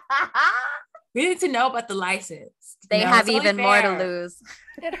 We need to know about the license. They have even more to lose.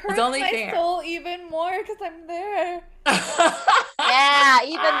 It hurts my soul even more because I'm there. Yeah,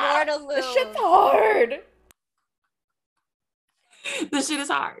 even more to lose. This shit's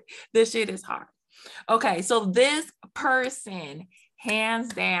hard. This shit is hard. Okay, so this person, hands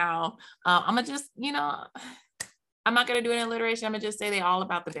down, I'm going to just, I'm not going to do an alliteration. I'm going to just say they're all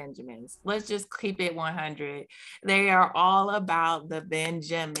about the Benjamins. Let's just keep it 100. They are all about the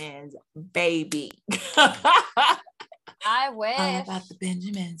Benjamins, baby. I wish. All about the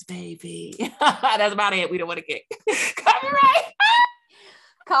Benjamins, baby. That's about it. We don't want to get copyright.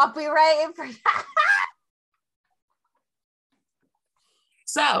 Copyright.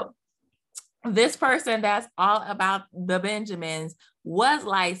 So this person that's all about the Benjamins was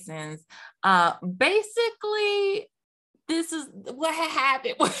licensed. Basically, this is what had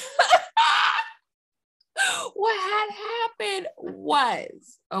happened. What had happened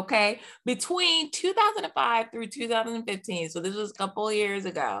was, okay, between 2005 through 2015, so this was a couple of years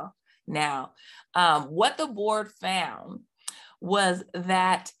ago now, what the board found was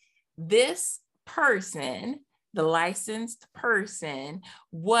that this person, the licensed person,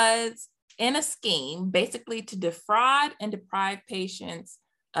 was in a scheme basically to defraud and deprive patients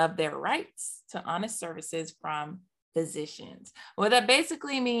of their rights to honest services from physicians. What that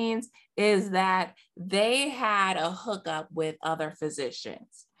basically means is that they had a hookup with other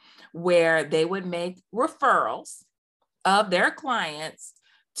physicians where they would make referrals of their clients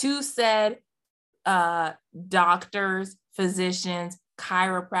to said doctors, physicians,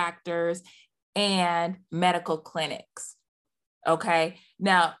 chiropractors, and medical clinics. Okay.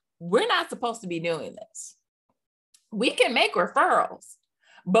 Now, we're not supposed to be doing this. We can make referrals,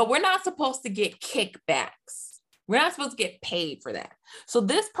 but we're not supposed to get kickbacks. We're not supposed to get paid for that. So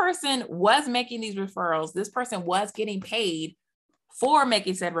this person was making these referrals. This person was getting paid for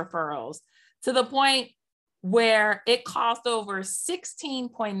making said referrals to the point where it cost over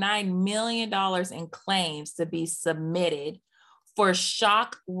 $16.9 million in claims to be submitted for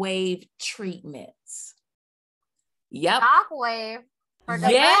shockwave treatments. Yep. Shockwave?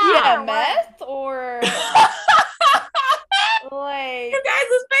 Yeah, meth or... Like, You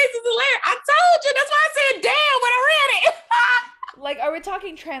guys' face is hilarious. I told you. That's why I said damn when I read it. like, are we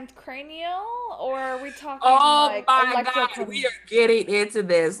talking transcranial or are we talking Oh like my God, we are getting into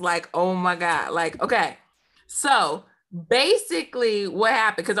this. Like, oh my God. Like, okay. So basically what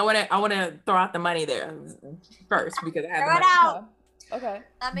happened, because I want to throw out the money there first because I have the Throw it money. out. Okay.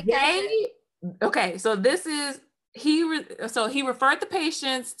 Let me catch it. Okay, so this is so he referred the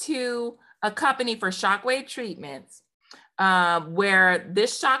patients to a company for shockwave treatments, where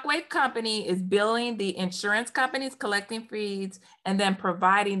this shockwave company is billing the insurance companies, collecting fees, and then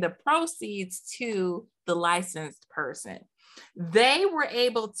providing the proceeds to the licensed person. They were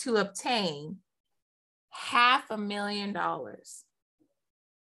able to obtain $500,000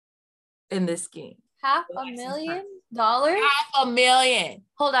 in this scheme. $500,000? $500,000.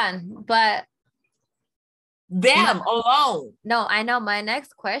 Hold on, but Them alone. no, I know. My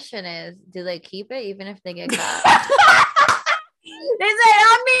next question is, do they keep it even if they get caught? They say,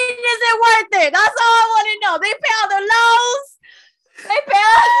 I mean, is it worth it? That's all I want to know. They pay all the loans. They pay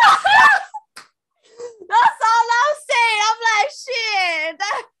all That's all I'm saying. I'm like, shit.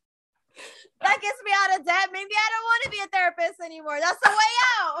 That gets me out of debt. Maybe I don't want to be a therapist anymore. That's the way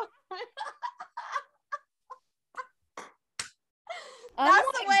out.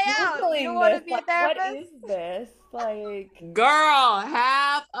 That's the way out. You don't want to be a therapist? What is this? Like, girl,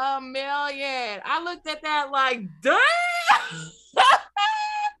 $500,000. I looked at that like, damn.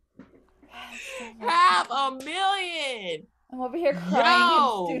 $500,000. I'm over here crying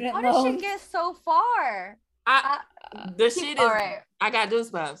in student How loans. did she get so far? The shit is, all right. I got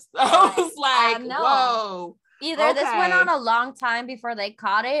goosebumps. I was like, whoa. Either this went on a long time before they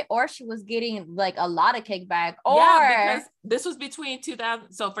caught it, or she was getting like a lot of kickback, or because this was between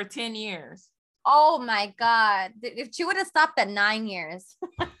 2000, so for 10 years. Oh my God. If she would have stopped at 9 years.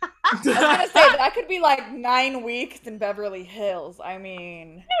 I was gonna say that could be like 9 weeks in Beverly Hills. I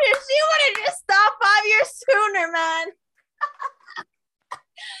mean, if she would have just stopped 5 years sooner, man.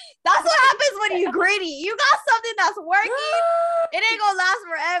 That's what happens when you greedy. You got something that's working. It ain't gonna last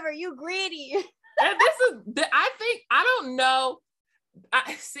forever. You greedy. And this is, I think, I don't know.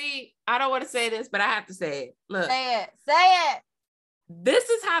 I don't want to say this, but I have to say it. Look. Say it. This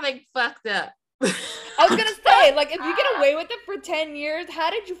is how they fucked up. I was gonna say, like, if you get away with it for 10 years, how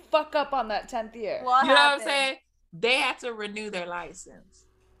did you fuck up on that 10th year? You know what I'm saying? They had to renew their license.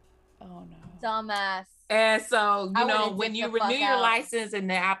 Oh no. Dumbass. And so, you know, when you renew your license in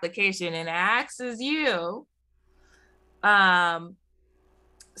the application and it asks you,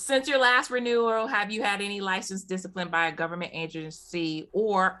 since your last renewal, have you had any license disciplined by a government agency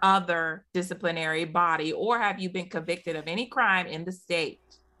or other disciplinary body, or have you been convicted of any crime in the state?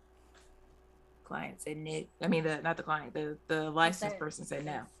 Client said no. I mean, not the client, the licensed person said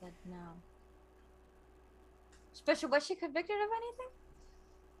no. Said no. Special, was she convicted of anything?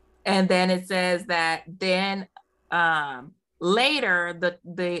 And then it says that then later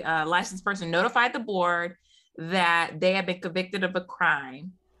the licensed person notified the board that they had been convicted of a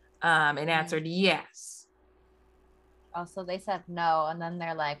crime and answered yes. Oh, so they said no, and then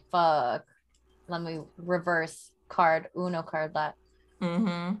they're like, fuck, let me reverse Uno card that.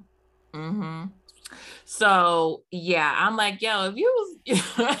 So yeah, I'm like, yo, if you was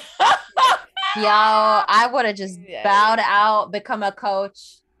yo, I would have just bowed out, become a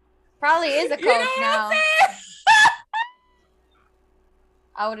coach. Probably is a coach now.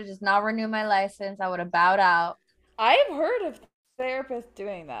 I would have just not renewed my license. I would have bowed out. I've heard of therapists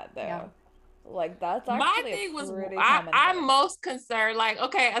doing that though. Yeah. Like that's actually my thing was I'm most concerned, like,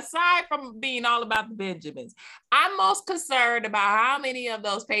 okay, aside from being all about the Benjamins, I'm most concerned about how many of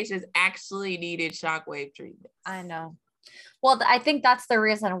those patients actually needed shockwave treatment. I know. Well, I think that's the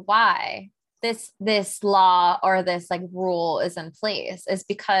reason why this law or this like rule is in place, is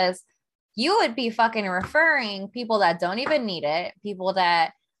because you would be fucking referring people that don't even need it, people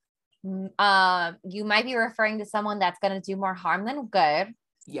that you might be referring to someone that's going to do more harm than good.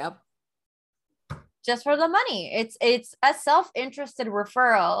 Yep. Just for the money. It's a self-interested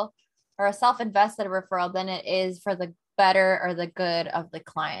referral or a self-invested referral than it is for the better or the good of the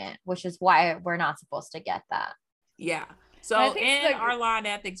client, which is why we're not supposed to get that. Yeah. So in our law and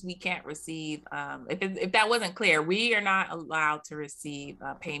ethics, we can't receive, if that wasn't clear, we are not allowed to receive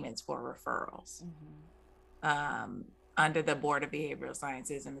payments for referrals under the Board of Behavioral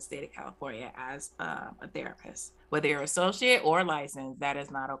Sciences in the state of California as a therapist. Whether you're associate or licensed, that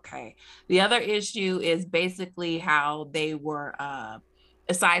is not okay. The other issue is basically how they were,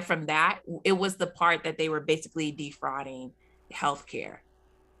 aside from that, it was the part that they were basically defrauding healthcare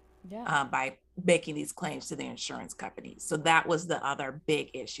by making these claims to the insurance companies. So that was the other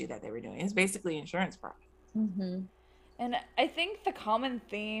big issue that they were doing. It's basically insurance fraud. Mm-hmm. And I think the common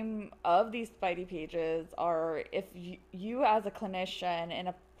theme of these Spidey pages are if you as a clinician and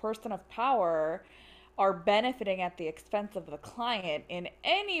a person of power are benefiting at the expense of the client in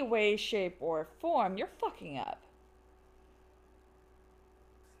any way, shape, or form, you're fucking up.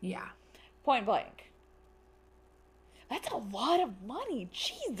 Yeah. Point blank. That's a lot of money.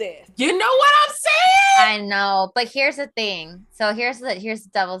 Jesus. You know what I'm saying? I know, but here's the thing. So here's the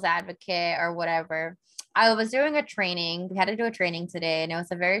devil's advocate or whatever. I was doing a training. We had to do a training today, and it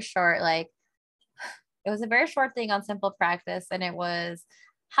was a very short, thing on simple practice, and it was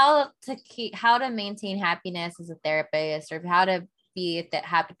how to maintain happiness as a therapist, or how to be a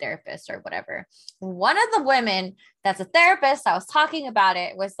happy therapist or whatever. One of the women that's a therapist I was talking about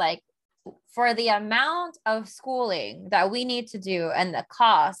it was like, for the amount of schooling that we need to do and the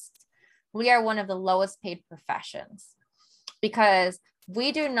cost, we are one of the lowest paid professions, because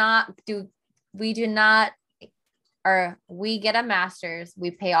we get a master's,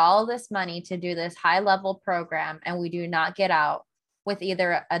 we pay all this money to do this high level program, and we do not get out with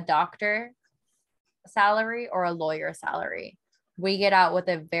either a doctor salary or a lawyer salary. We get out with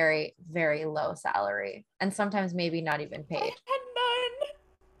a very, very low salary, and sometimes maybe not even paid. I had none.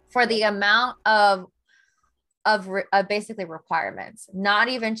 For the amount of basically requirements, not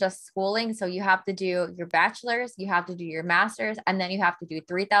even just schooling. So you have to do your bachelor's, you have to do your master's, and then you have to do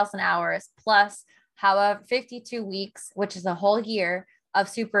 3,000 hours plus however 52 weeks, which is a whole year of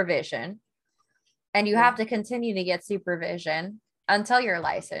supervision. And you have to continue to get supervision until you're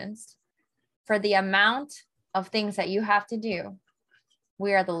licensed. For the amount of things that you have to do,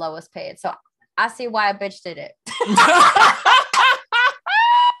 we are the lowest paid. So I see why a bitch did it.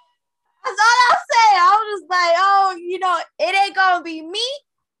 That's all I'll say. I'm just like, oh, it ain't gonna be me,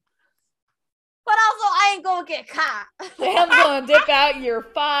 but also I ain't gonna get caught. I'm gonna dip out year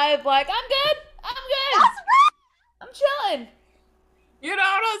 5, like, I'm good. That's right. I'm chilling. You know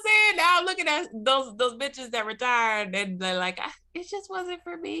what I'm saying? Now I'm looking at those bitches that retired, and they're like, it just wasn't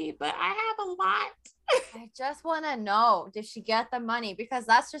for me, but I have a lot. I just want to know, did she get the money? Because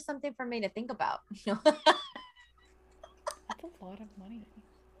that's just something for me to think about. That's a lot of money.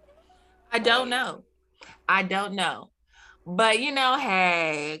 I don't know. But,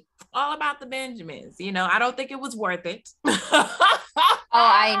 hey, all about the Benjamins. I don't think it was worth it. Oh,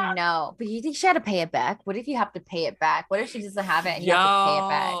 I know. But you think she had to pay it back? What if you have to pay it back? What if she doesn't have it and you have to pay it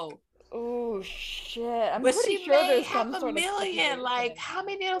back? Oh, shit. I'm but pretty she sure there's some sort $500,000. of Like, how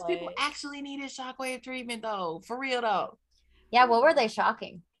many of those people actually needed shockwave treatment, though? For real, though. Yeah, what were they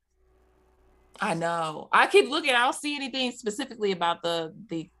shocking? I know. I keep looking. I don't see anything specifically about the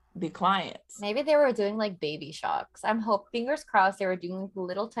clients. Maybe they were doing like baby shocks. I'm hoping, fingers crossed, they were doing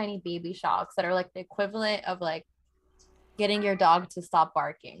little tiny baby shocks that are like the equivalent of like getting your dog to stop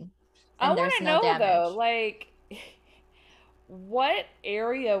barking. And I want to know though, like, what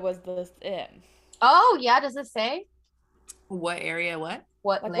area was this in? Oh yeah, does it say? What area? What?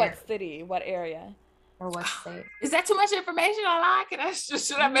 What city? What area? Or what state? Is that too much information online? Should I message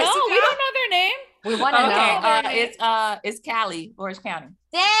you? No, we don't know their name. We want to know. It's Cali, Orange County.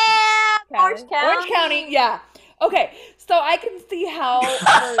 Damn, Orange County. Yeah. Okay, so I can see how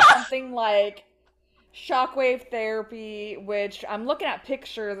for something like shockwave therapy, which I'm looking at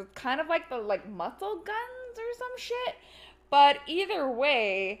pictures, it's kind of like the muscle guns or some shit. But either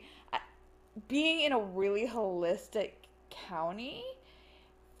way, being in a really holistic county,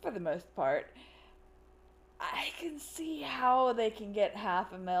 for the most part, I can see how they can get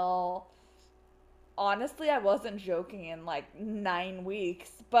 $500,000. Honestly, I wasn't joking, in like 9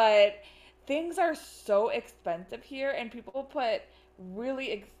 weeks, but things are so expensive here, and people put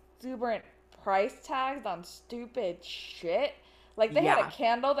really exuberant price tags on stupid shit. Like, they had a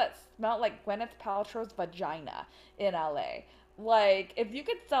candle that smelled like Gwyneth Paltrow's vagina in LA. Like, if you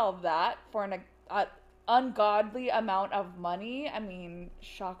could sell that for an ungodly amount of money, I mean,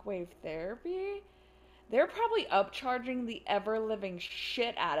 shockwave therapy, they're probably upcharging the ever-living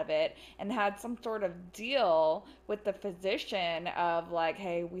shit out of it, and had some sort of deal with the physician of like,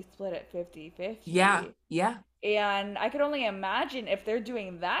 hey, we split it 50-50. Yeah. And I could only imagine, if they're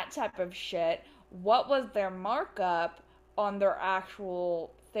doing that type of shit, what was their markup on their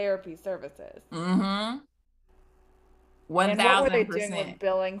actual therapy services? Mm-hmm. 1000%. And what were they doing with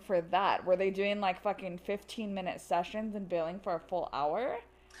billing for that? Were they doing like fucking 15-minute sessions and billing for a full hour?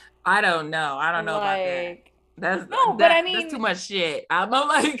 I don't know about that. That's too much shit. I'm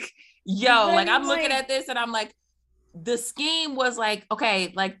like, I'm looking at this and I'm like, the scheme was like,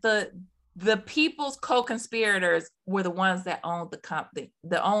 okay, like the people's co-conspirators were the ones that owned the company,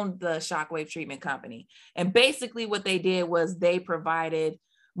 that owned the shockwave treatment company. And basically what they did was they provided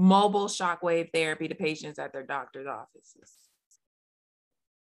mobile shockwave therapy to patients at their doctor's offices.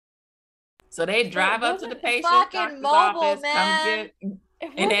 So they drive up to the patient's doctor's office, come get,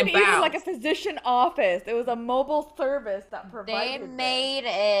 and then even like a bounce. physician office. It was a mobile service that provided. They made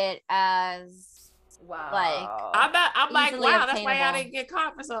it as like I'm like, easily wow, that's why y'all obtainable. didn't get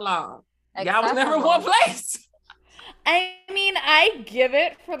caught for so long. Y'all was never in one place. I mean, I give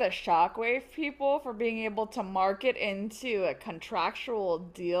it for the Shockwave people for being able to market into a contractual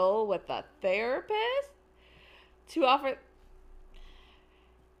deal with a therapist to offer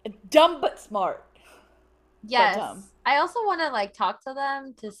dumb but smart. Yes. But dumb. I also want to like talk to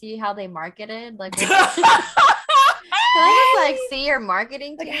them to see how they marketed. Like, can I just like see your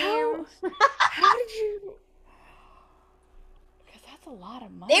marketing team? Like, how did you? Because that's a lot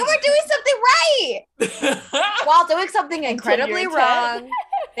of money. They were doing something right while doing something incredibly wrong.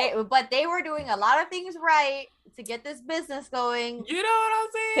 But they were doing a lot of things right to get this business going. You know what I'm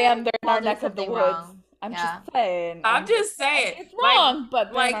saying? Sam, they're in our neck of the woods. Wrong. I'm just saying. I'm just saying. It's wrong,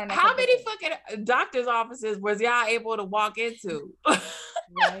 but like how many fucking doctor's offices was y'all able to walk into?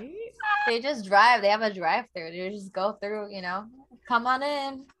 Right? They just drive. They have a drive-through. They just go through, come on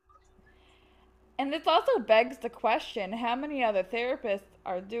in. And this also begs the question, how many other therapists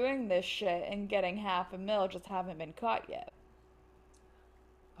are doing this shit and getting $500,000 just haven't been caught yet?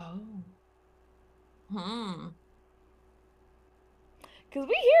 Oh. Because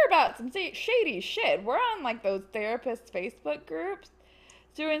we hear about some shady shit. We're on like those therapist Facebook groups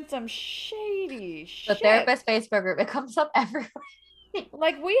doing some shady shit. The therapist Facebook group, it comes up everywhere.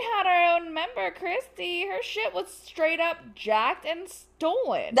 Like we had our own member, Christy. Her shit was straight up jacked and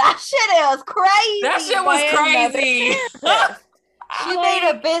stolen. That shit was crazy. That shit was crazy. She made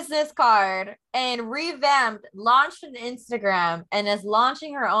a business card and revamped, launched an Instagram, and is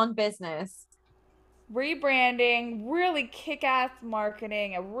launching her own business. Rebranding, really kick-ass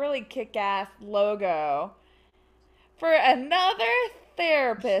marketing, a really kick-ass logo for another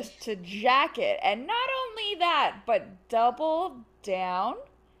therapist to jack it. And not only that, but double down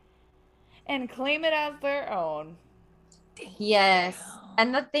and claim it as their own. Yes.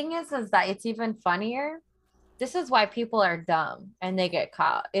 And the thing is that it's even funnier. This is why people are dumb and they get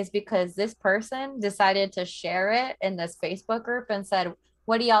caught, is because this person decided to share it in this Facebook group and said,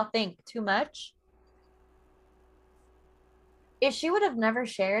 what do y'all think? Too much? If she would have never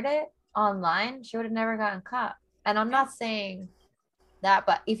shared it online, she would have never gotten caught. And I'm not saying that,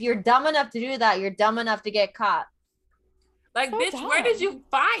 but if you're dumb enough to do that, you're dumb enough to get caught. Like, So bitch, dumb. where did you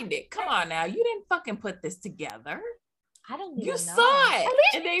find it? Come on now. You didn't fucking put this together. I don't even You know. saw it. At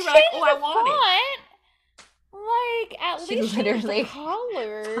least And then you you're like, changed oh, I the want it. font. Like, at She least literally change the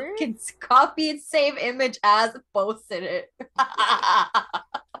color. fucking copied same image as posted it. The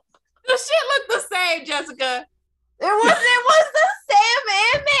shit looked the same, Jessica. It was the same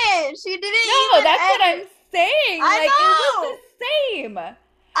image. She didn't even That's what I'm edit. saying. I Like, know. it was the same.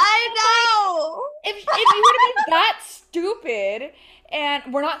 I know. If you would have been that stupid, and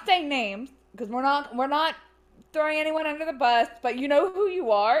we're not saying names because we're not throwing anyone under the bus, but you know who you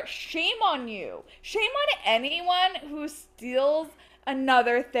are. Shame on you. Shame on anyone who steals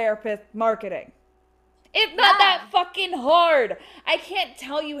another therapist's marketing. It's not that fucking hard. I can't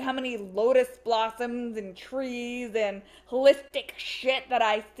tell you how many lotus blossoms and trees and holistic shit that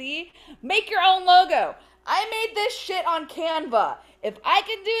I see. Make your own logo. I made this shit on Canva. If I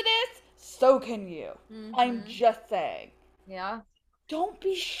can do this, so can you. Mhm. I'm just saying. Yeah. Don't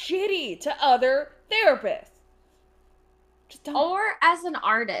be shitty to other therapists. Just don't. Or as an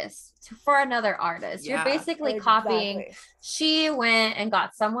artist, for another artist. Yeah, You're basically copying. She went and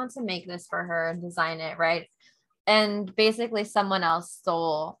got someone to make this for her and design it, right? And basically someone else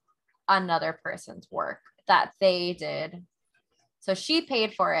stole another person's work that they did. So she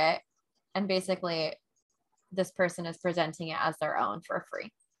paid for it, and basically this person is presenting it as their own for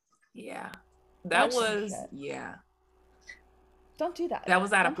free. Yeah. That's Don't do that. That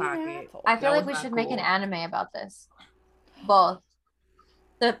was out of Don't be an pocket. asshole. I feel That like was we not should make an cool. anime about this. Both.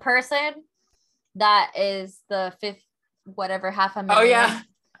 The person that is the fifth, whatever, $500,000 Oh, yeah.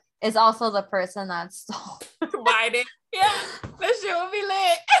 is also the person that stole. Combine it. Yeah. That shit will be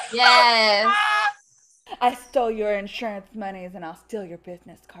lit. Yes. I stole your insurance monies and I'll steal your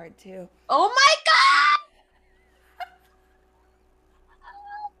business card too. Oh my god!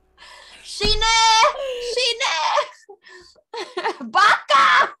 Shine!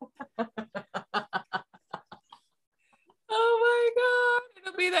 Baka! Oh my god.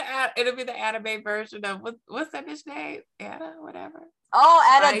 It'll be the anime version of what's that bitch name? Anna, whatever. Oh,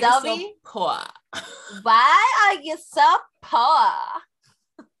 Anna Why Delvey? you so poor? Why are you so poor?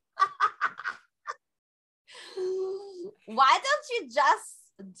 Why don't you just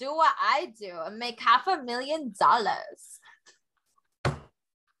do what I do and make $500,000.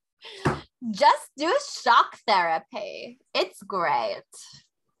 Just do shock therapy. It's great.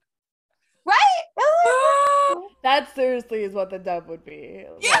 Right? That seriously is what the dub would be.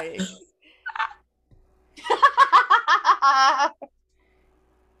 Yeah. Like,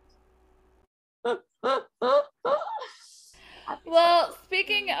 well,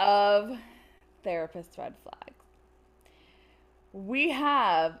 speaking of therapist red flags, we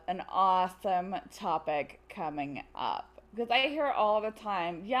have an awesome topic coming up. Because I hear all the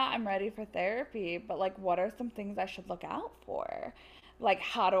time, yeah, I'm ready for therapy, but like, what are some things I should look out for? Like,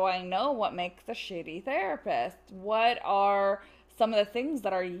 how do I know what makes a shitty therapist? What are some of the things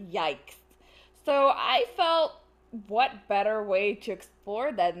that are yikes? So I felt, what better way to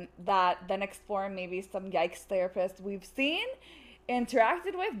explore than exploring maybe some yikes therapists we've seen,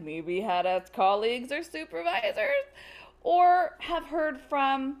 interacted with, maybe had as colleagues or supervisors, or have heard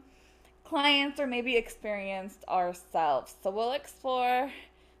from clients or maybe experienced ourselves. So we'll explore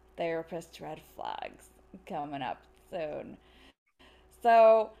therapist red flags coming up soon.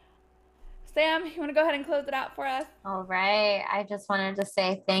 So, Sam, you want to go ahead and close it out for us? All right. I just wanted to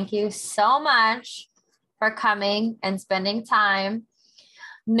say thank you so much for coming and spending time.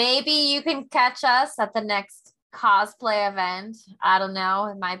 Maybe you can catch us at the next cosplay event. I don't know.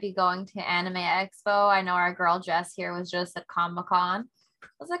 It might be going to Anime Expo. I know our girl Jess here was just at Comic-Con.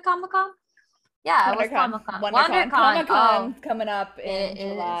 Was it Comic-Con? Yeah, it was Comic-Con. WonderCon. Comic-Con coming up in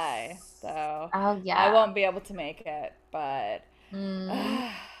July. So I won't be able to make it, but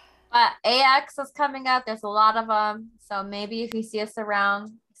but AX is coming up. There's a lot of them. So maybe if you see us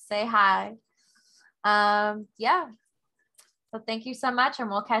around, say hi. Yeah. So thank you so much, and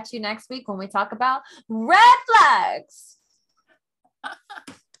we'll catch you next week when we talk about red flags.